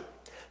Pashut.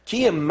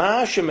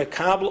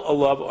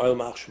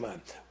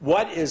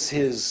 What is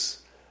his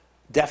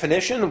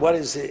definition? What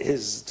is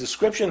his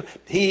description?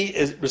 He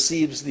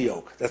receives the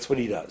yoke. That's what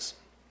he does.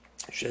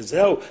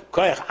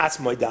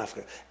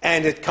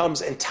 And it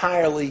comes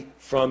entirely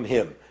from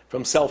him,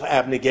 from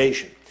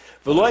self-abnegation.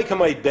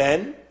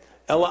 Ben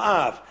el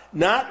Av,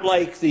 not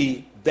like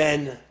the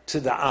Ben to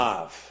the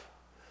Av.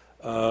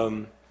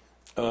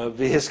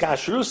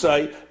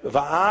 V'hiskashrusai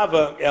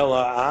v'ava el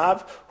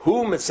Av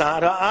hu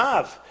mitzad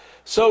ha'av.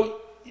 So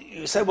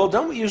you say, well,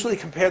 don't we usually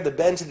compare the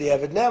Ben to the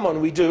Eved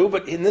Neman? We do,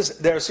 but in this,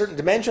 there are certain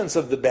dimensions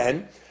of the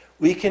Ben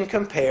we can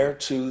compare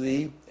to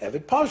the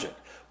Eved Pashut.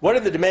 What are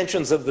the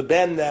dimensions of the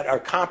Ben that are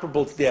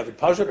comparable to the Eved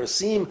Pashut or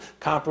seem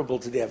comparable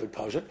to the Eved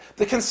Pashut?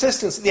 The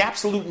consistency, the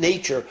absolute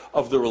nature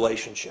of the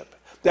relationship.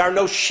 There are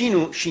no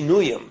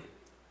shinuyim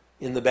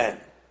in the Ben.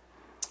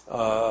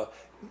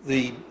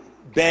 The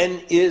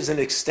Ben is an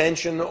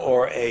extension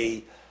or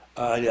a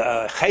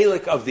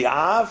chelik of the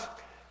Av,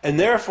 and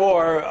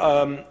therefore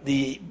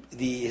the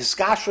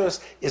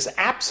hiskashrus is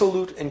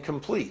absolute and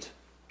complete.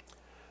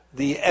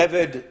 The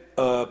Eved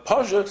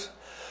Pashut,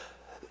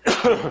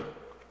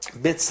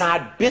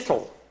 mitzad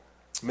bittel,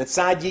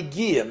 mitzad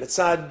yigia,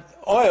 mitzad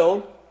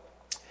oil,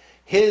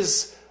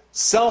 his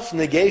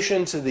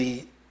self-negation to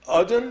the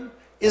Adon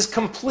is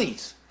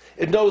complete.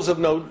 It knows of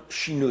no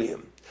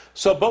shinuyim.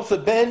 So both the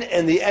Ben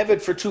and the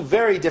Eved, for two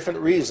very different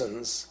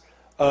reasons,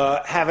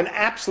 have an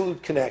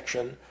absolute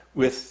connection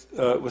with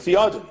the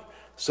Adon.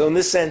 So in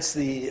this sense,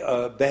 the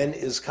Ben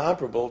is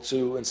comparable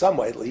to, in some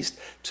way at least,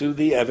 to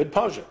the Eved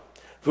Pashut.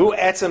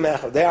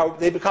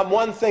 They become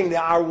one thing. They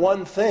are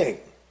one thing.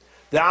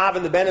 The Av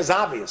and the Ben is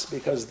obvious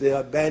because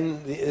the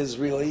Ben is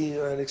really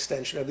an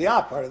extension of the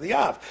Av, part of the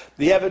Av.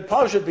 The Eved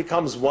Pashut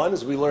becomes one,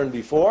 as we learned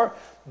before,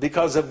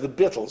 because of the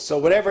bittel. So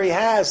whatever he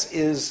has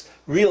is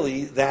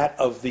really that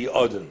of the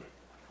Adon.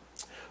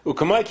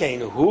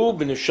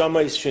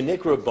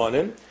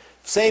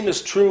 Same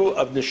is true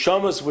of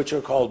neshamas which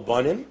are called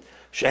banim.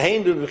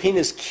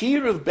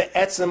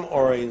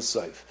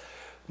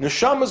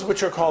 Neshamas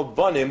which are called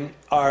banim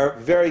are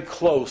very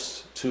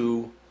close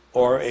to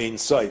Or Ein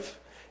Sof.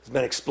 has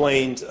been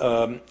explained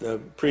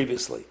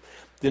previously.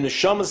 The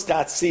neshamas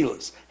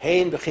d'Atzilus,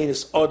 hein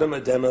b'chinas odam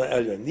adem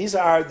elyon. These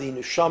are the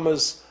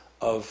neshamas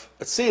of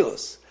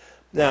Atzilus.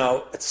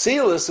 Now,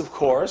 Atzilus, of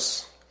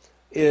course,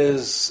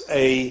 is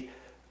an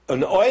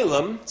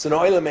oilam. It's an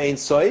oilam ein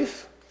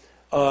soif.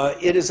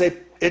 It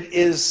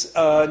is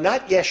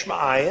not yesh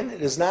ma'ayin.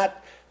 It is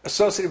not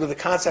associated with the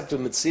concept of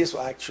Metzias.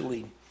 Well,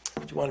 actually,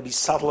 if you want to be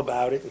subtle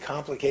about it and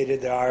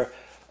complicated, there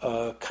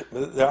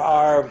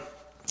are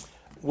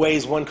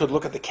ways one could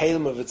look at the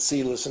kalim of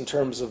Atzilus in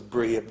terms of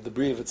Bria, the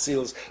Bria of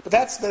Atzilus. But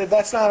that's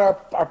not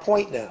our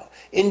point now.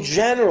 In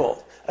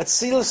general,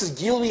 Atzilus is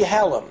Gili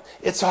Helam.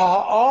 It's a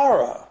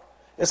Ha'ara.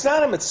 It's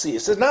not a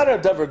Metzias. It's not a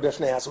Davar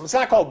Bifnei Asim. It's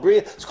not called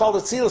Bria. It's called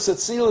Atzilus.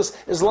 Atzilus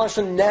is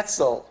Lashon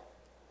Netzel,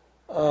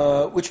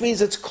 which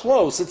means it's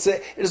close.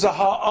 It is a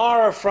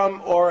Ha'ara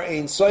from Or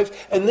Ein Soif,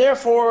 and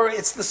therefore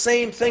it's the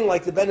same thing,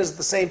 like the Ben is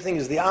the same thing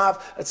as the Av.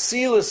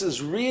 Atzilus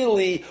is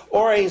really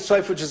Or Ein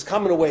Soif, which has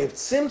come in a way of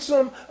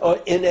Tzimtzum,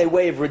 in a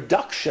way of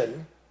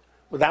reduction,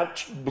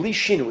 without Bli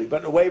Shinui,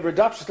 but in a way of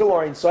reduction, still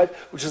Or Ein Soif,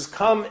 which has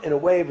come in a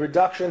way of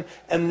reduction,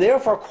 and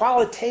therefore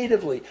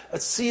qualitatively,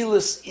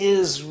 Atzilus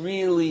is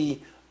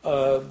really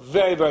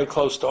very, very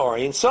close to Or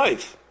Ein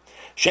Soif.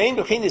 Shein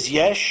B'chin is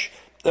Yesh,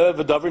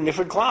 V'davar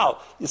nifred klal.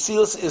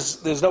 Atzilus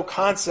is, there's no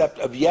concept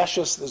of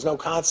yeshus, there's no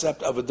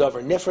concept of a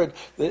davar nifred.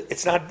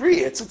 It's not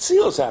bria, it's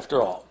Atzilus after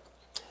all.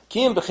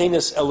 Kiyim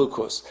b'chinas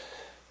elukus.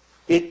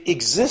 It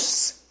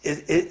exists,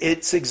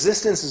 its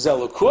existence is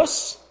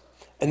elukus,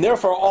 and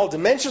therefore all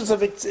dimensions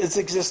of its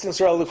existence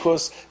are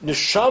elukus.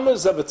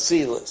 Neshamas of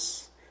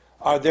Atzilus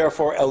are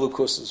therefore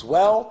elukus as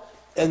well,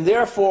 and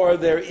therefore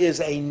there is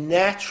a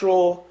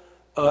natural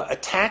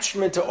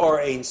attachment to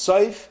Or Ein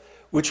Soif,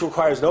 which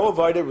requires no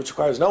avodah, which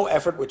requires no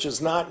effort, which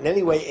is not in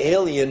any way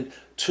alien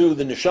to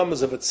the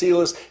neshamas of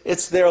Atzilus.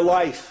 It's their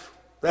life.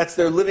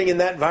 They're living in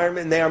that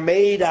environment, and they are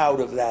made out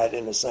of that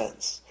in a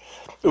sense.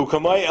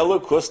 Ukamai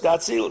elukus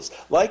d'Atzilus.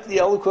 Like the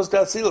elukus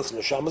d'Atzilus,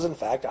 neshamas in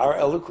fact are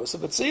elukus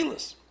of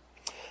Atzilus.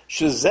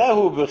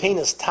 Shezehu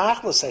b'chinas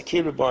tachlis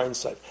hakir b'Or Ein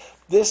Soif.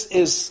 This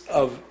is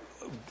of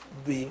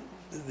the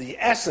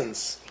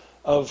essence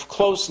of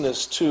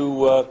closeness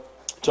to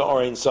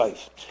Or Ein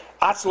Soif.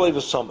 Atzlei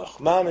v'samach.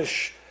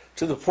 Mamish,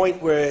 to the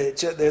point where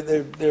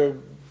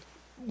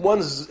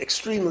one's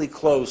extremely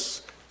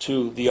close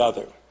to the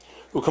other.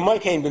 Well, we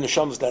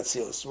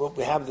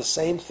have the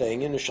same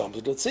thing in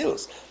Neshamas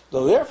d'Atzilus.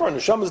 So therefore,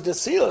 Neshamas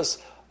d'Atzilus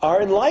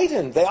are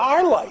enlightened. They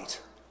are light.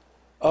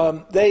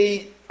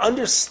 They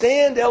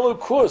understand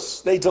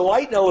Elokus. They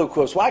delight in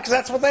Elokus. Why? Because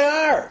that's what they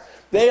are.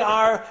 They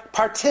are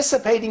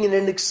participating in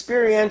an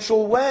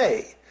experiential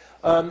way.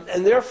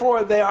 And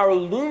therefore, they are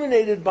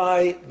illuminated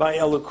by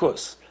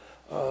Elokus.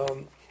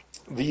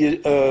 The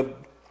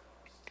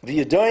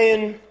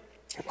Yadayin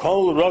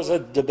Kol Rosa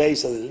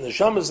Debesa, the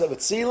Neshamas of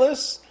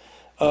Atzilus,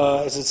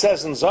 as it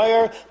says in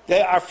Zohar,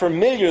 they are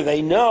familiar,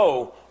 they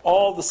know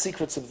all the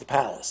secrets of the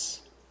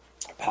palace.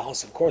 The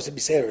palace, of course, would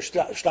be Seder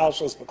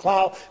Shtalshos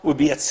B'Klal, would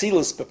be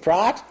Atzilus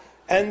B'Prat,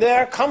 and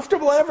they're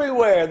comfortable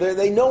everywhere.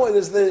 They know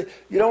there's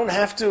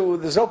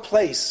no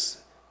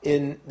place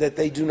that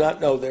they do not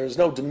know. There is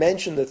no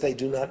dimension that they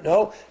do not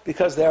know,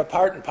 because they are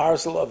part and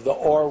parcel of the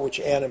Or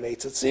which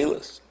animates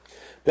Atzilus.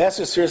 The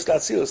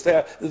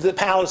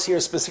palace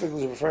here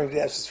specifically is referring to the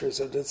Eshes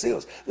of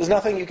Atzilus. There's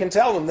nothing you can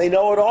tell them. They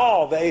know it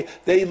all. They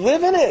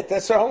live in it.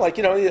 That's all. Like,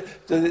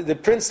 the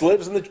prince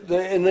lives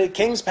in the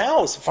king's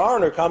palace. A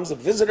foreigner comes, a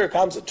visitor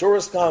comes, a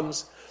tourist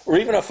comes, or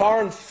even a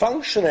foreign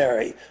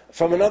functionary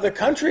from another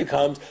country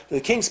comes to the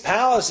king's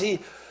palace. He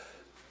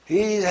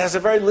has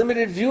a very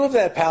limited view of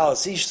that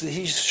palace.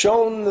 He's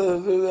shown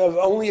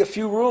only a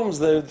few rooms,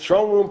 the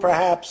throne room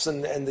perhaps,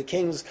 and the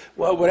king's,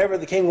 whatever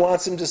the king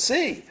wants him to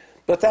see.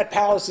 But that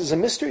palace is a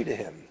mystery to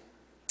him.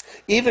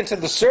 Even to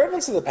the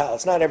servants of the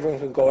palace, not everyone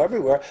can go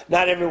everywhere.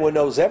 Not everyone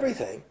knows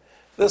everything.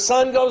 The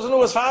son goes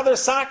into his father's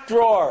sock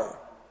drawer.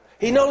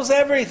 He knows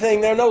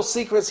everything. There are no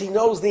secrets. He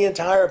knows the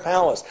entire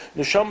palace.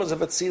 Neshamas of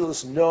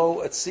Atzilus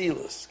know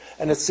Atzilus.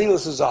 And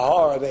Atzilus is a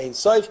har of Ein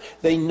Soif.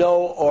 They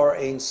know Or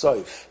Ein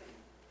Soif.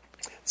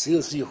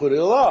 Atzilus Yichud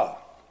Ilah.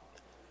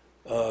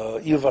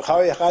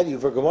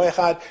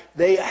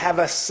 They have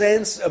a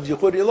sense of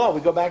Yichud Ilah.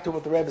 We go back to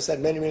what the Rebbe said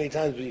many, many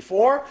times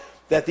before,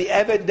 that the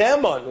Eved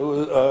Demon,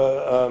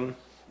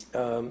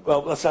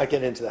 well, let's not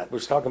get into that. We're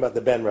just talking about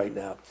the Ben right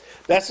now.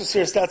 That's the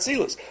Sir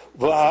Statzilus.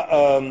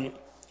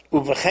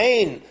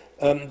 Uvechein,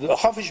 the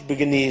Chafish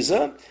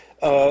Begeniza,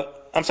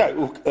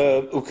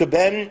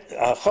 Ukeben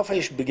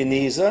Chafish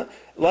Begeniza,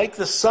 like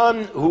the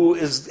son who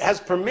has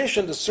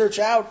permission to search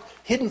out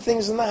hidden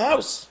things in the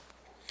house.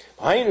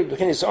 What are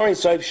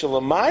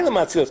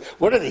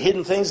the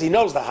hidden things? He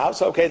knows the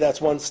house. Okay, that's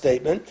one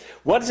statement.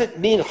 What does it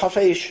mean,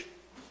 Chafish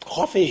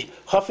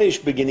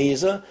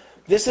Begeniza?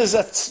 This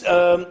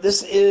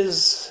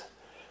is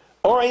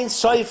Or Ein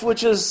Soif,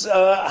 which is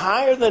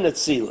higher than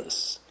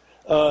Atzilus.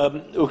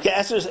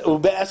 This is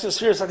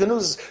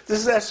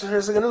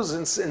Esespheres. In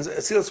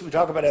Atzilus we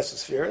talk about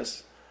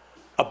Esespheres.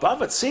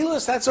 Above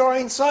Atzilus, that's Or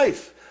Ein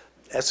Soif.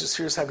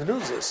 Esosiris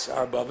Hagnuzis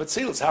are above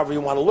Atzilus, however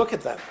you want to look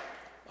at them.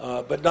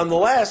 But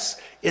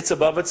nonetheless, it's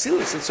above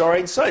Atzilus. It's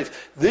Ein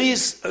Sof.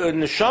 These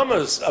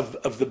neshamas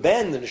of the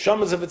Ben, the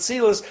neshamas of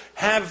Atzilus,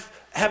 have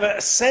a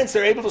sense.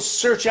 They're able to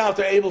search out.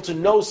 They're able to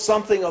know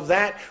something of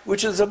that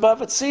which is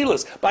above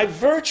Atzilus by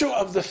virtue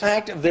of the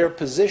fact of their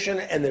position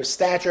and their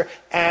stature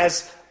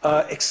as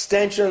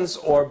extensions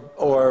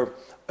or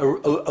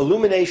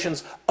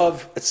illuminations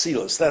of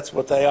Atzilus. That's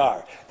what they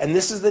are. And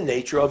this is the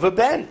nature of a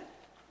Ben.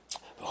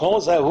 All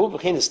of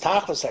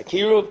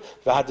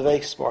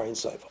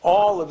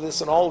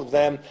this and all of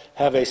them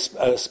have a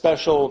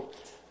special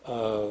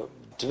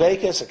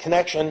dveikus, a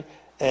connection,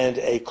 and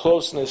a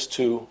closeness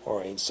to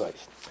Ein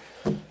Sof.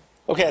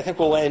 Okay, I think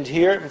we'll end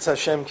here. Mitzvah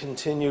Hashem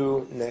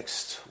continue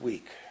next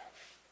week.